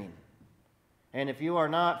happening. And if you are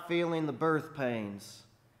not feeling the birth pains,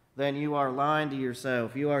 then you are lying to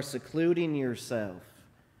yourself. You are secluding yourself,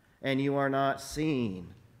 and you are not seeing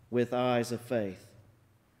with eyes of faith.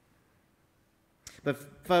 But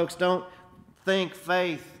folks, don't think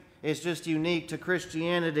faith is just unique to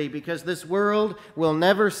Christianity, because this world will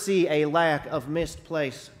never see a lack of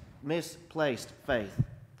misplaced faith.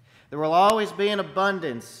 There will always be an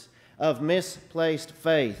abundance of misplaced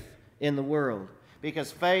faith in the world,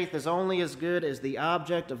 because faith is only as good as the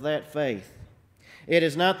object of that faith. It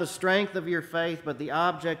is not the strength of your faith, but the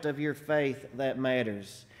object of your faith that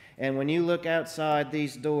matters. And when you look outside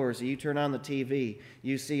these doors, you turn on the TV,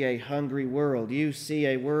 you see a hungry world. You see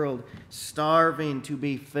a world starving to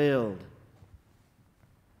be filled.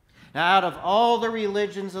 Now, out of all the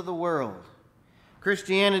religions of the world,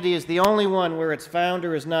 Christianity is the only one where its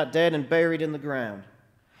founder is not dead and buried in the ground.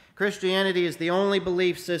 Christianity is the only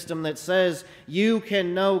belief system that says you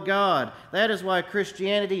can know God. That is why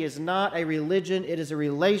Christianity is not a religion, it is a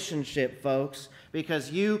relationship, folks,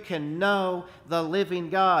 because you can know the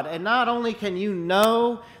living God. And not only can you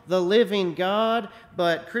know the living God,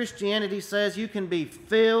 but Christianity says you can be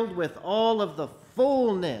filled with all of the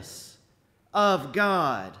fullness of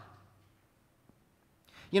God.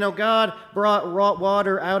 You know, God brought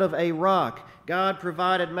water out of a rock. God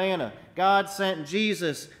provided manna. God sent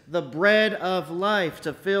Jesus, the bread of life,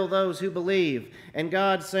 to fill those who believe. And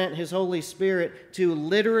God sent His Holy Spirit to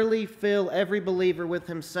literally fill every believer with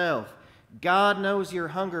Himself. God knows your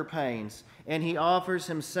hunger pains, and He offers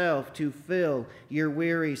Himself to fill your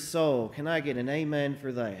weary soul. Can I get an amen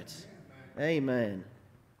for that? Amen.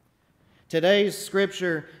 Today's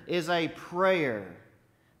scripture is a prayer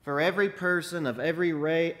for every person of every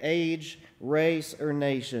age, race, or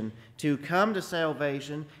nation to come to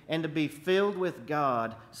salvation and to be filled with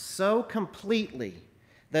God so completely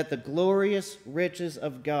that the glorious riches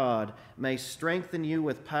of God may strengthen you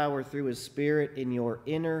with power through His Spirit in your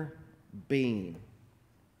inner being.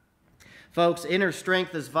 Folks, inner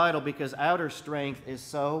strength is vital because outer strength is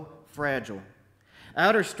so fragile.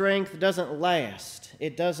 Outer strength doesn't last.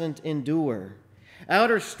 It doesn't endure.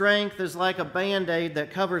 Outer strength is like a Band-Aid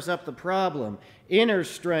that covers up the problem. Inner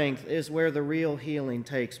strength is where the real healing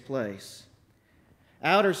takes place.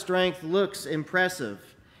 Outer strength looks impressive.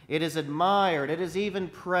 It is admired. It is even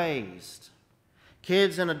praised.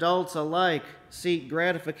 Kids and adults alike seek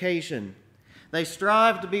gratification. They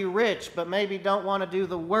strive to be rich, but maybe don't want to do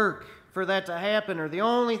the work for that to happen, or the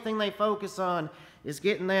only thing they focus on is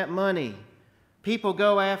getting that money. People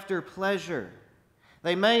go after pleasure.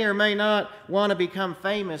 They may or may not want to become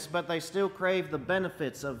famous, but they still crave the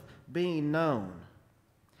benefits of being known.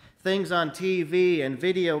 Things on TV and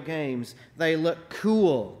video games, they look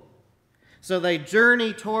cool. So they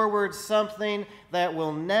journey towards something that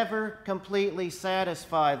will never completely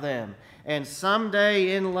satisfy them. And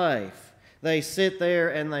someday in life, They sit there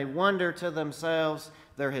and they wonder to themselves,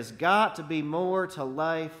 there has got to be more to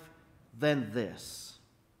life than this.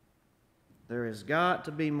 There has got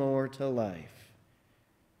to be more to life.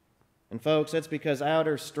 And folks, that's because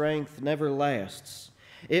outer strength never lasts.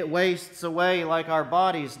 It wastes away like our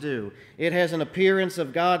bodies do. It has an appearance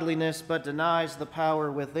of godliness but denies the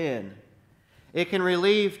power within. It can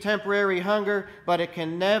relieve temporary hunger, but it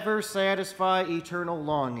can never satisfy eternal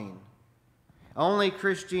longing. Only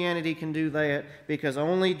Christianity can do that, because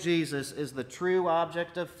only Jesus is the true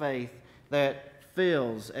object of faith that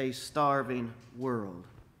fills a starving world.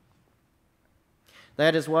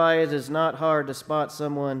 That is why it is not hard to spot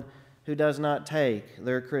someone who does not take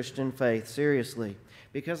their Christian faith seriously,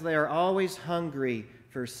 because they are always hungry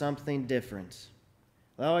for something different.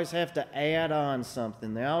 They always have to add on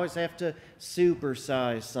something. They always have to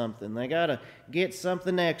supersize something. They got to get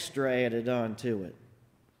something extra added onto it.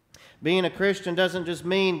 Being a Christian doesn't just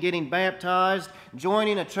mean getting baptized,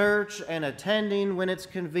 joining a church, and attending when it's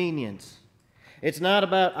convenient. It's not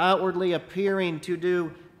about outwardly appearing to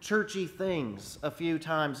do churchy things a few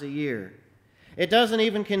times a year. It doesn't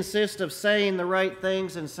even consist of saying the right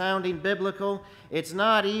things and sounding biblical. It's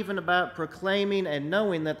not even about proclaiming and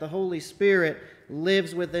knowing that the Holy Spirit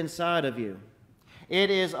lives within inside of you. It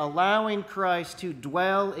is allowing Christ to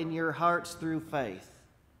dwell in your hearts through faith.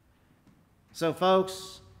 So,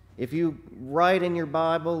 folks, if you write in your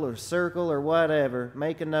Bible or circle or whatever,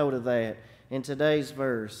 make a note of that in today's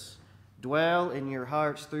verse. Dwell in your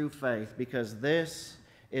hearts through faith, because this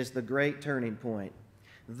is the great turning point.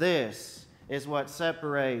 This is what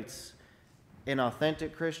separates an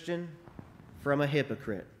authentic Christian from a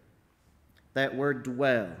hypocrite. That word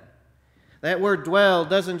dwell. That word dwell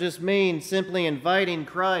doesn't just mean simply inviting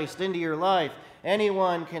Christ into your life.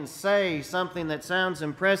 Anyone can say something that sounds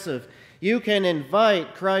impressive. You can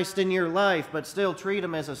invite Christ in your life, but still treat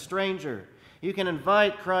him as a stranger. You can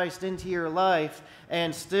invite Christ into your life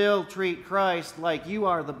and still treat Christ like you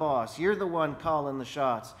are the boss. You're the one calling the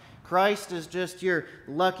shots. Christ is just your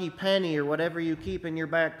lucky penny or whatever you keep in your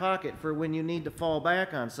back pocket for when you need to fall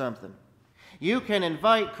back on something. You can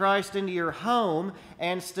invite Christ into your home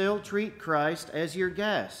and still treat Christ as your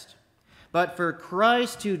guest. But for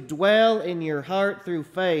Christ to dwell in your heart through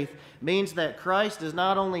faith means that Christ is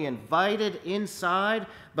not only invited inside,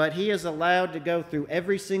 but he is allowed to go through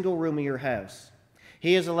every single room of your house.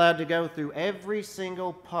 He is allowed to go through every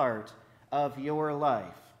single part of your life.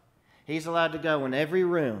 He's allowed to go in every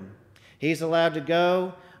room. He's allowed to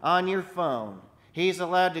go on your phone. He's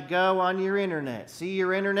allowed to go on your internet, see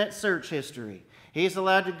your internet search history. He's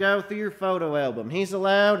allowed to go through your photo album. He's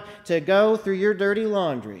allowed to go through your dirty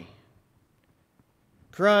laundry.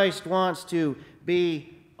 Christ wants to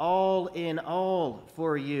be all in all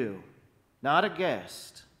for you, not a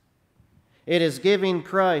guest. It is giving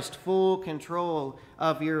Christ full control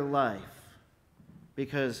of your life,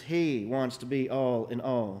 because he wants to be all in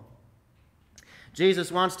all.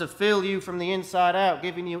 Jesus wants to fill you from the inside out,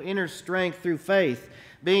 giving you inner strength through faith.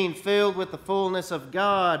 Being filled with the fullness of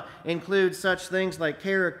God includes such things like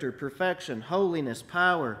character, perfection, holiness,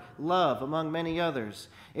 power, love, among many others.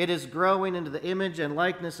 It is growing into the image and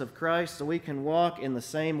likeness of Christ so we can walk in the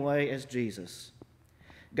same way as Jesus.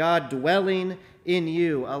 God dwelling in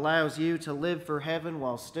you allows you to live for heaven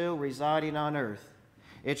while still residing on earth.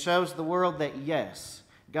 It shows the world that, yes,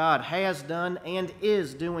 God has done and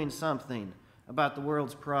is doing something about the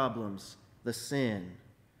world's problems, the sin.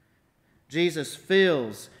 Jesus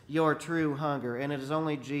fills your true hunger, and it is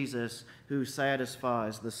only Jesus who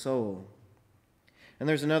satisfies the soul. And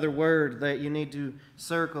there's another word that you need to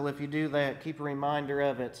circle. If you do that, keep a reminder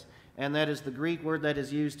of it, and that is the Greek word that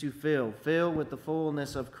is used to fill. Fill with the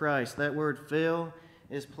fullness of Christ. That word fill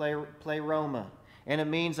is pleroma, and it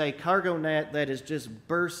means a cargo net that is just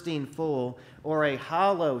bursting full, or a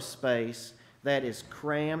hollow space that is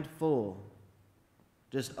crammed full,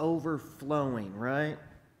 just overflowing, right?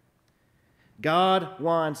 God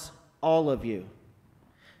wants all of you.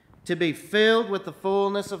 To be filled with the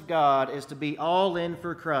fullness of God is to be all in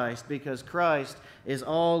for Christ, because Christ is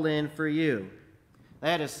all in for you.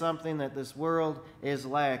 That is something that this world is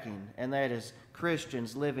lacking, and that is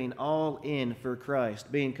Christians living all in for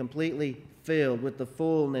Christ, being completely filled with the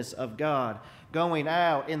fullness of God, going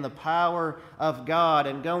out in the power of God,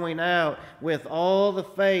 and going out with all the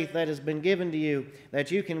faith that has been given to you, that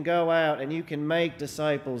you can go out and you can make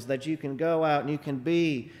disciples, that you can go out and you can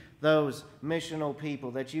be those missional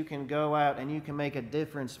people, that you can go out and you can make a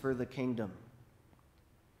difference for the kingdom.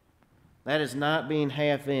 That is not being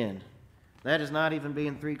half in. That is not even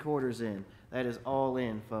being 3/4 in. That is all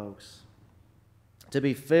in, folks. To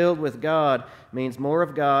be filled with God means more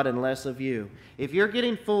of God and less of you. If you're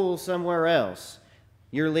getting full somewhere else,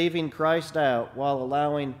 you're leaving Christ out while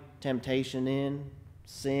allowing temptation in,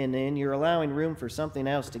 sin in. You're allowing room for something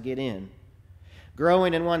else to get in.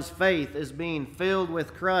 Growing in one's faith is being filled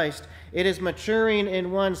with Christ. It is maturing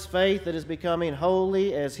in one's faith. It is becoming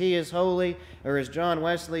holy as He is holy, or as John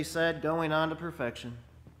Wesley said, going on to perfection.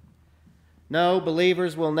 No,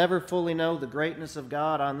 believers will never fully know the greatness of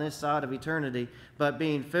God on this side of eternity, but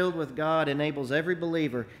being filled with God enables every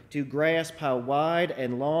believer to grasp how wide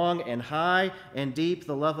and long and high and deep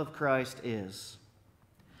the love of Christ is.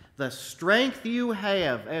 The strength you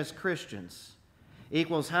have as Christians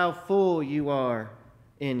equals how full you are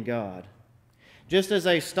in God. Just as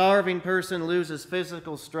a starving person loses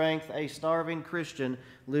physical strength, a starving Christian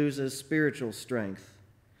loses spiritual strength.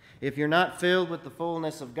 If you're not filled with the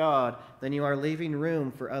fullness of God, then you are leaving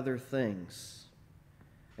room for other things.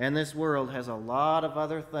 And this world has a lot of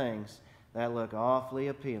other things that look awfully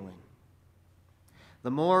appealing.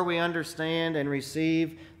 The more we understand and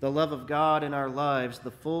receive the love of God in our lives,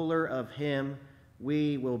 the fuller of Him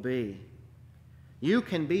we will be. You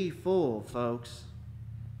can be full, folks,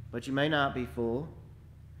 but you may not be full.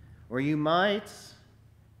 Or you might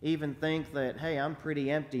even think that, hey, I'm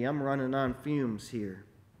pretty empty. I'm running on fumes here.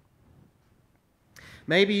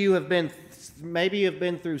 Maybe you have been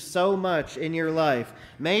through so much in your life.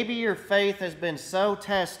 Maybe your faith has been so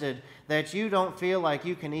tested that you don't feel like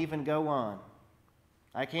you can even go on.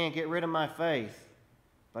 I can't get rid of my faith,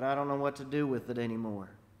 but I don't know what to do with it anymore.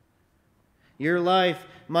 Your life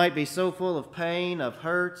might be so full of pain, of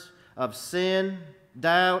hurt, of sin,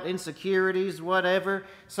 doubt, insecurities, whatever,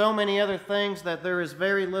 so many other things that there is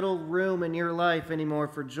very little room in your life anymore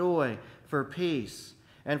for joy, for peace,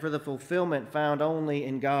 and for the fulfillment found only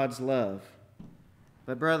in God's love.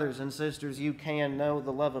 But brothers and sisters, you can know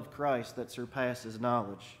the love of Christ that surpasses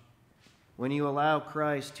knowledge when you allow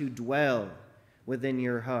Christ to dwell within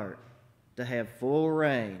your heart, to have full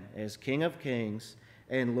reign as King of Kings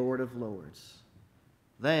and Lord of Lords.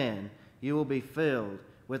 Then you will be filled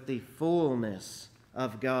with the fullness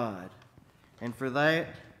of God. And for that,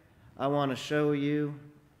 I want to show you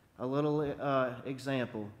a little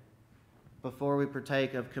example before we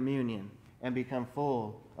partake of communion and become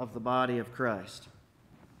full of the body of Christ.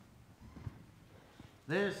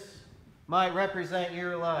 This might represent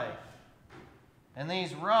your life. And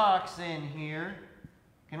these rocks in here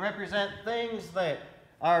can represent things that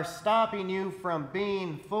are stopping you from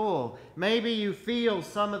being full. Maybe you feel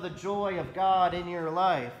some of the joy of God in your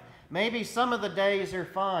life. Maybe some of the days are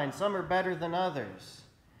fine, some are better than others.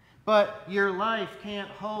 But your life can't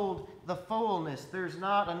hold the fullness. There's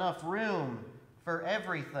not enough room for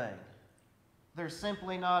everything. There's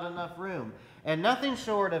simply not enough room. And nothing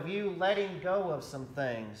short of you letting go of some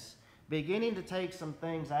things, beginning to take some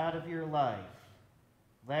things out of your life,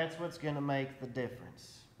 that's what's going to make the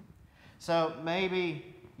difference. So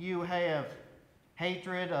maybe you have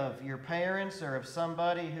hatred of your parents or of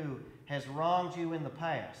somebody who has wronged you in the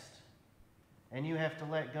past, and you have to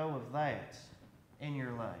let go of that in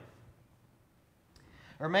your life.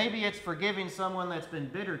 Or maybe it's forgiving someone that's been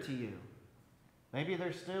bitter to you. Maybe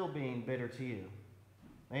they're still being bitter to you.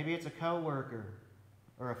 Maybe it's a coworker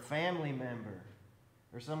or a family member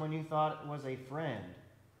or someone you thought was a friend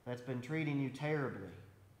that's been treating you terribly,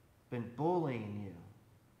 been bullying you.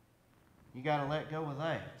 You got to let go of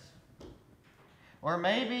that. Or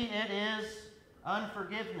maybe it is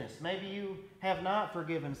unforgiveness. Maybe you have not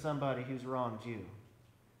forgiven somebody who's wronged you.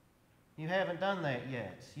 You haven't done that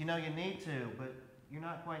yet. You know you need to, but you're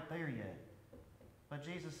not quite there yet. But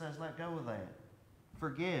Jesus says, let go of that.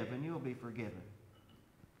 Forgive, and you will be forgiven.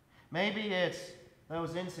 Maybe it's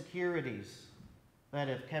those insecurities that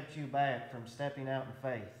have kept you back from stepping out in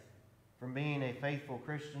faith, from being a faithful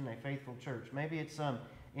Christian, a faithful church. Maybe it's some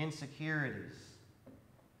insecurities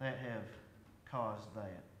that have caused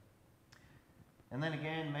that. And then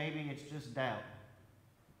again, maybe it's just doubt.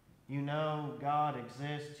 You know God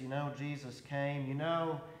exists. You know Jesus came. You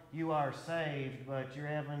know you are saved, but you're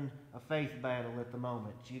having a faith battle at the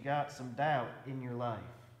moment. You got some doubt in your life.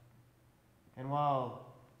 And while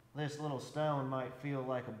this little stone might feel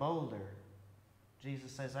like a boulder,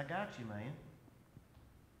 Jesus says, I got you, man.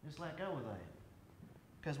 Just let go of that.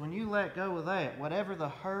 Because when you let go of that, whatever the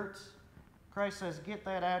hurts, Christ says, get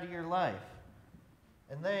that out of your life.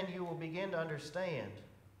 And then you will begin to understand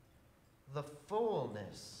the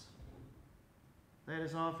fullness that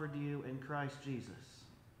is offered to you in Christ Jesus.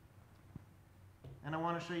 And I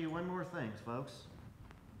want to show you one more thing, folks.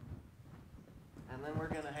 And then we're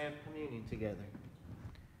going to have communion together.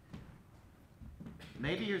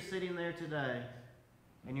 Maybe you're sitting there today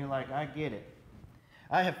and you're like, I get it.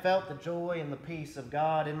 I have felt the joy and the peace of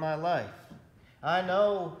God in my life. I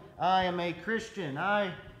know I am a Christian.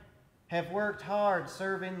 I have worked hard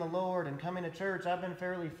serving the Lord and coming to church. I've been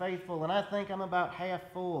fairly faithful, and I think I'm about half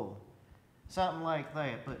full, something like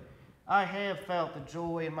that. But I have felt the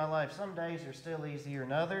joy in my life. Some days are still easier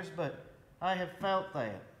than others, but I have felt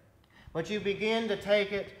that. But you begin to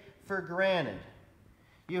take it for granted.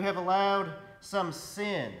 You have allowed some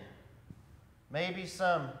sin, maybe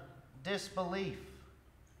some disbelief,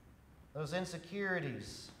 those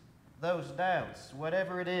insecurities, those doubts,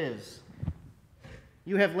 whatever it is.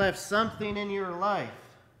 You have left something in your life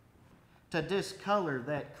to discolor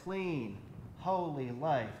that clean, holy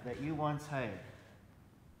life that you once had.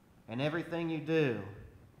 And everything you do,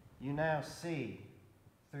 you now see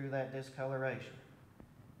through that discoloration.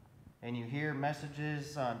 And you hear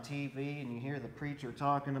messages on TV and you hear the preacher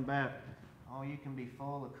talking about, oh, you can be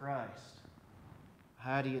full of Christ.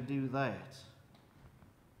 How do you do that?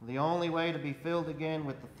 The only way to be filled again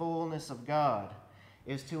with the fullness of God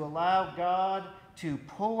is to allow God to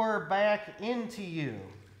pour back into you,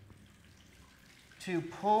 to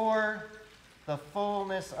pour the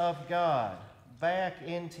fullness of God back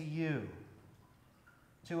into you,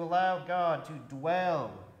 to allow God to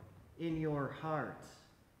dwell in your heart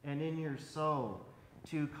and in your soul,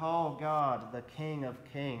 to call God the King of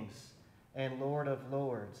Kings and Lord of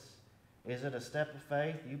Lords. Is it a step of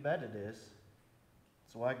faith? You bet it is.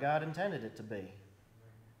 That's why God intended it to be.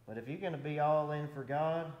 But if you're going to be all in for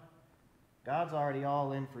God, God's already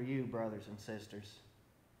all in for you, brothers and sisters.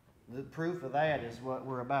 The proof of that is what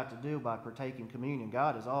we're about to do by partaking communion.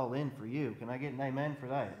 God is all in for you. Can I get an amen for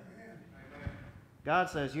that? Amen. God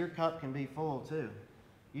says your cup can be full too.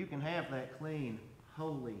 You can have that clean,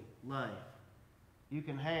 holy life. You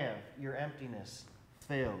can have your emptiness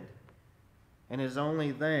filled. And it is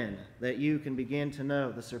only then that you can begin to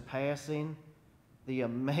know the surpassing, the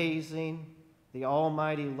amazing, the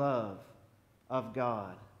almighty love of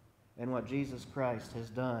God and what Jesus Christ has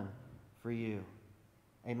done for you.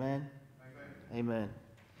 Amen? Amen. Amen.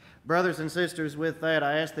 Brothers and sisters, with that,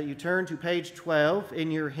 I ask that you turn to page 12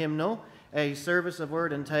 in your hymnal, A Service of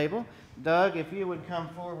Word and Table. Doug, if you would come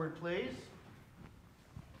forward, please.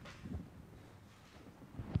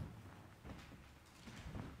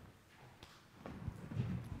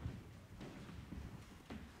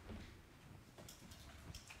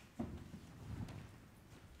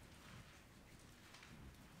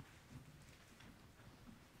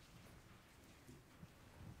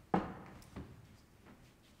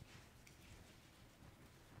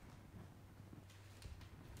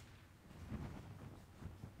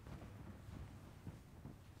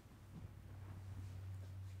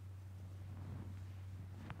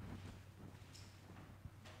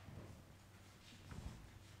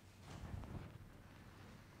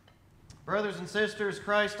 Brothers and sisters,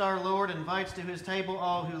 Christ our Lord invites to his table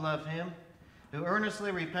all who love him, who earnestly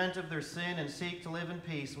repent of their sin and seek to live in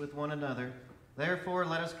peace with one another. Therefore,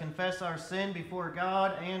 let us confess our sin before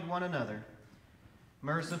God and one another.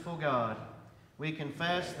 Merciful God, we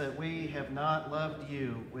confess that we have not loved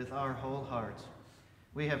you with our whole heart.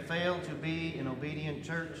 We have failed to be an obedient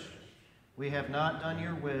church. We have not done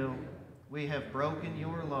your will. We have broken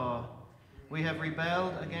your law. We have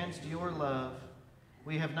rebelled against your love.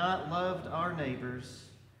 We have not loved our neighbors,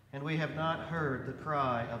 and we have not heard the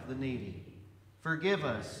cry of the needy. Forgive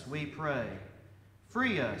us, we pray.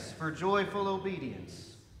 Free us for joyful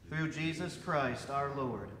obedience through Jesus Christ our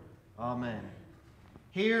Lord. Amen.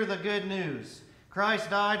 Hear the good news. Christ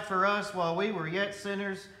died for us while we were yet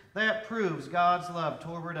sinners. That proves God's love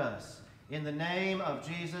toward us. In the name of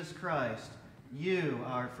Jesus Christ, you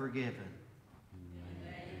are forgiven.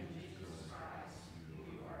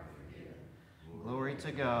 Glory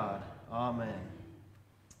to God. Amen.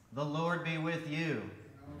 The Lord be with you.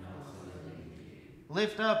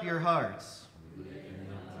 Lift up your hearts.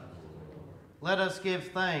 Let us give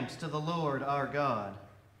thanks to the Lord our God.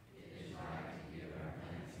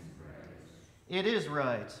 It is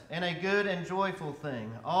right and a good and joyful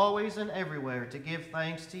thing, always and everywhere, to give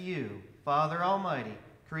thanks to you, Father Almighty,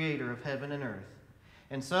 Creator of heaven and earth.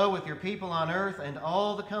 And so, with your people on earth and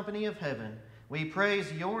all the company of heaven, we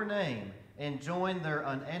praise your name and join their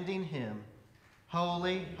unending hymn,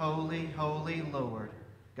 Holy, holy, holy Lord,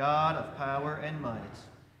 God of power and might.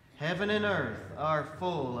 Heaven and earth are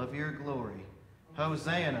full of your glory.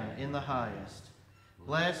 Hosanna in the highest.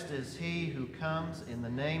 Blessed is he who comes in the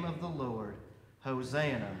name of the Lord.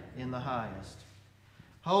 Hosanna in the highest.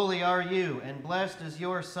 Holy are you, and blessed is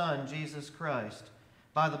your Son, Jesus Christ.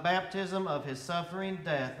 By the baptism of his suffering,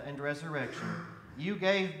 death, and resurrection, you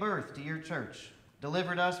gave birth to your church,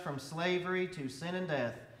 delivered us from slavery to sin and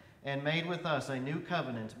death, and made with us a new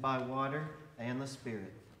covenant by water and the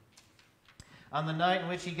Spirit. On the night in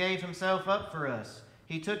which he gave himself up for us,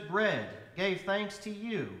 he took bread, gave thanks to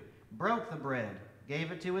you, broke the bread,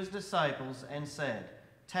 gave it to his disciples, and said,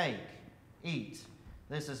 "Take, eat.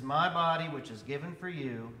 This is my body which is given for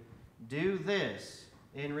you. Do this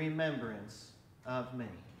in remembrance of me."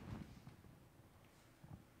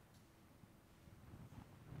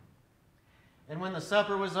 And when the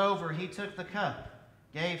supper was over, he took the cup,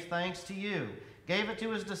 gave thanks to you, gave it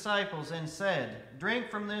to his disciples, and said, "Drink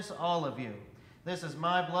from this, all of you. This is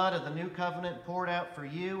my blood of the new covenant poured out for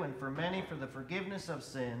you and for many for the forgiveness of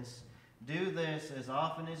sins. Do this as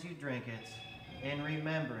often as you drink it in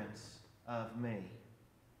remembrance of me."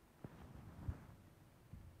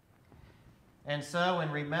 And so, in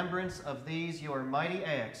remembrance of these your mighty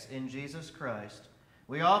acts in Jesus Christ,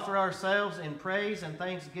 we offer ourselves in praise and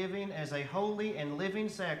thanksgiving as a holy and living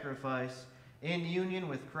sacrifice in union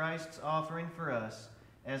with Christ's offering for us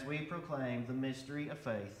as we proclaim the mystery of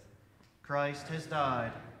faith. Christ has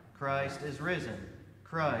died. Christ is risen.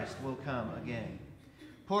 Christ will come again.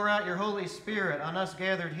 Pour out your Holy Spirit on us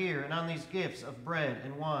gathered here and on these gifts of bread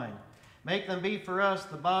and wine. Make them be for us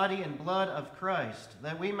the body and blood of Christ,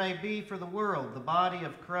 that we may be for the world the body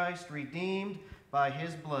of Christ, redeemed by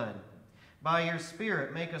his blood. By your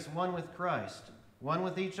Spirit, make us one with Christ, one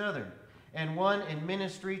with each other, and one in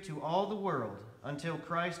ministry to all the world, until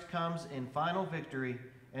Christ comes in final victory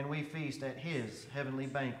and we feast at his heavenly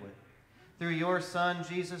banquet. Through your Son,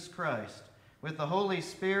 Jesus Christ, with the Holy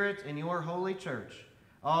Spirit in your holy church,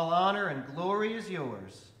 all honor and glory is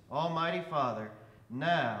yours, Almighty Father,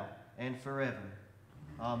 now and forever.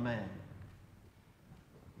 Amen.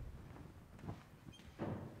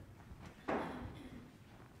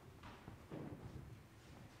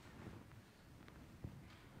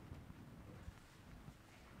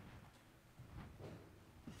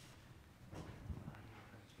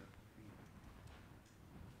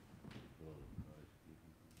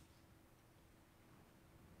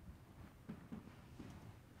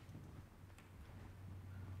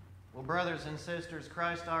 Well, brothers and sisters,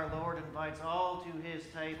 Christ our Lord invites all to his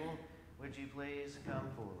table. Would you please come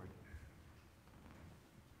forward?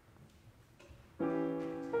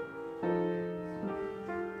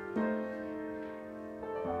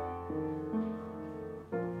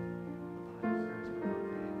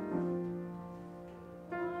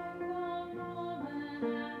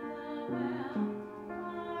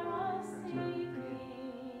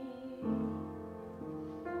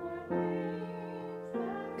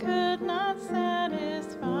 Could not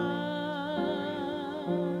satisfy,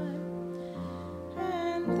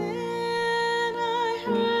 and then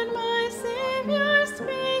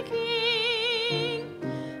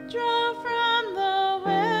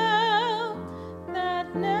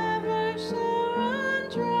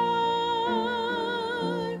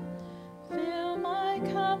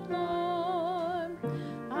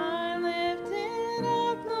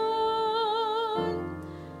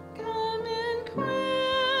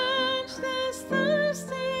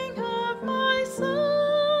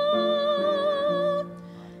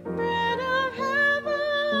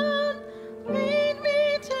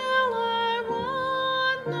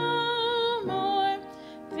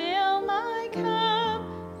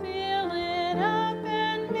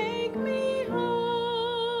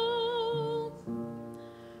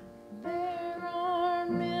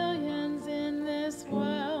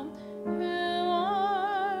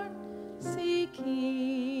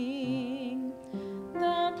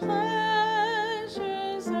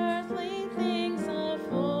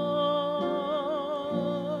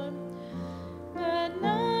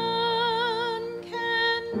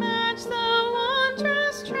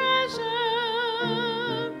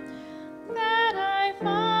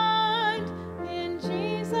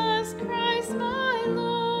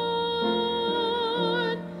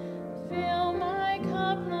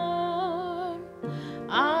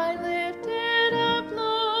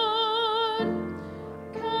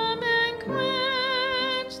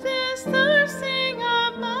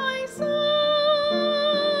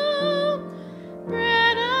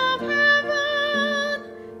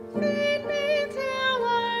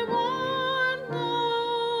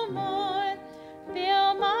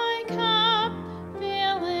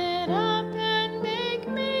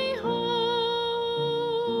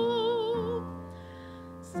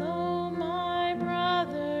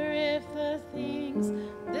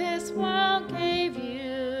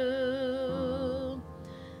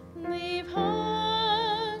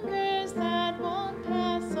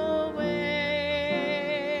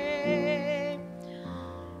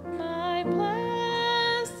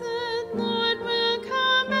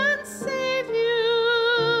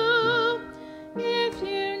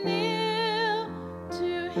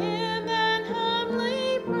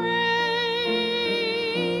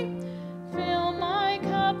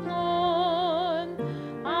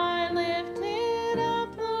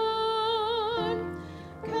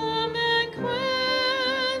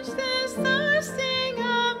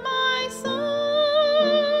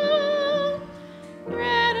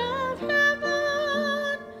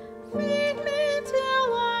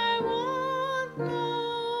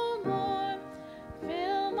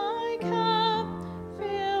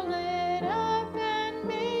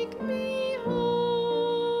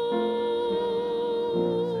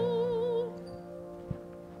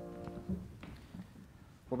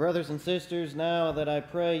Well, brothers and sisters, now that I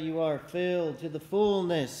pray you are filled to the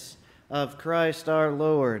fullness of Christ our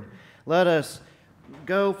Lord, let us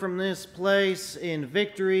go from this place in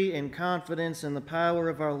victory and confidence in the power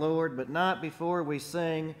of our Lord, but not before we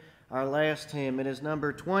sing our last hymn. It is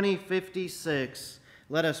number 2056.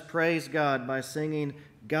 Let us praise God by singing,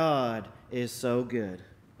 God is so good.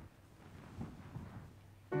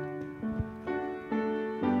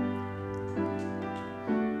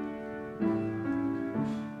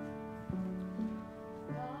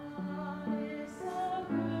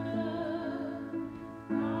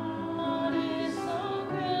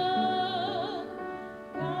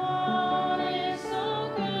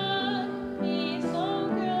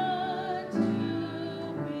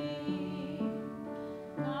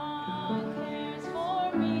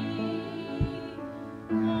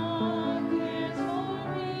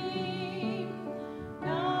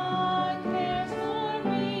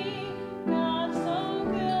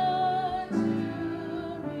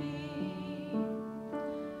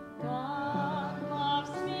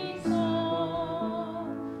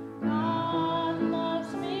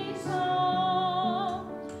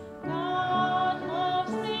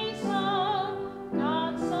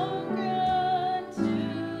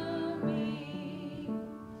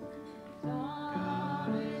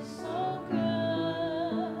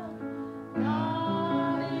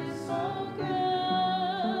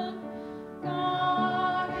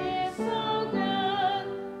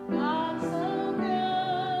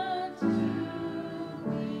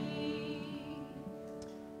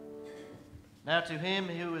 Now to him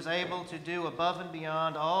who is able to do above and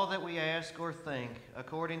beyond all that we ask or think,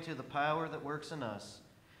 according to the power that works in us,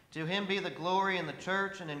 to him be the glory in the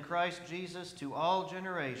church and in Christ Jesus to all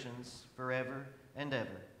generations, forever and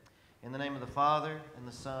ever. In the name of the Father, and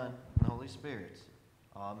the Son, and the Holy Spirit.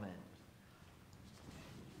 Amen.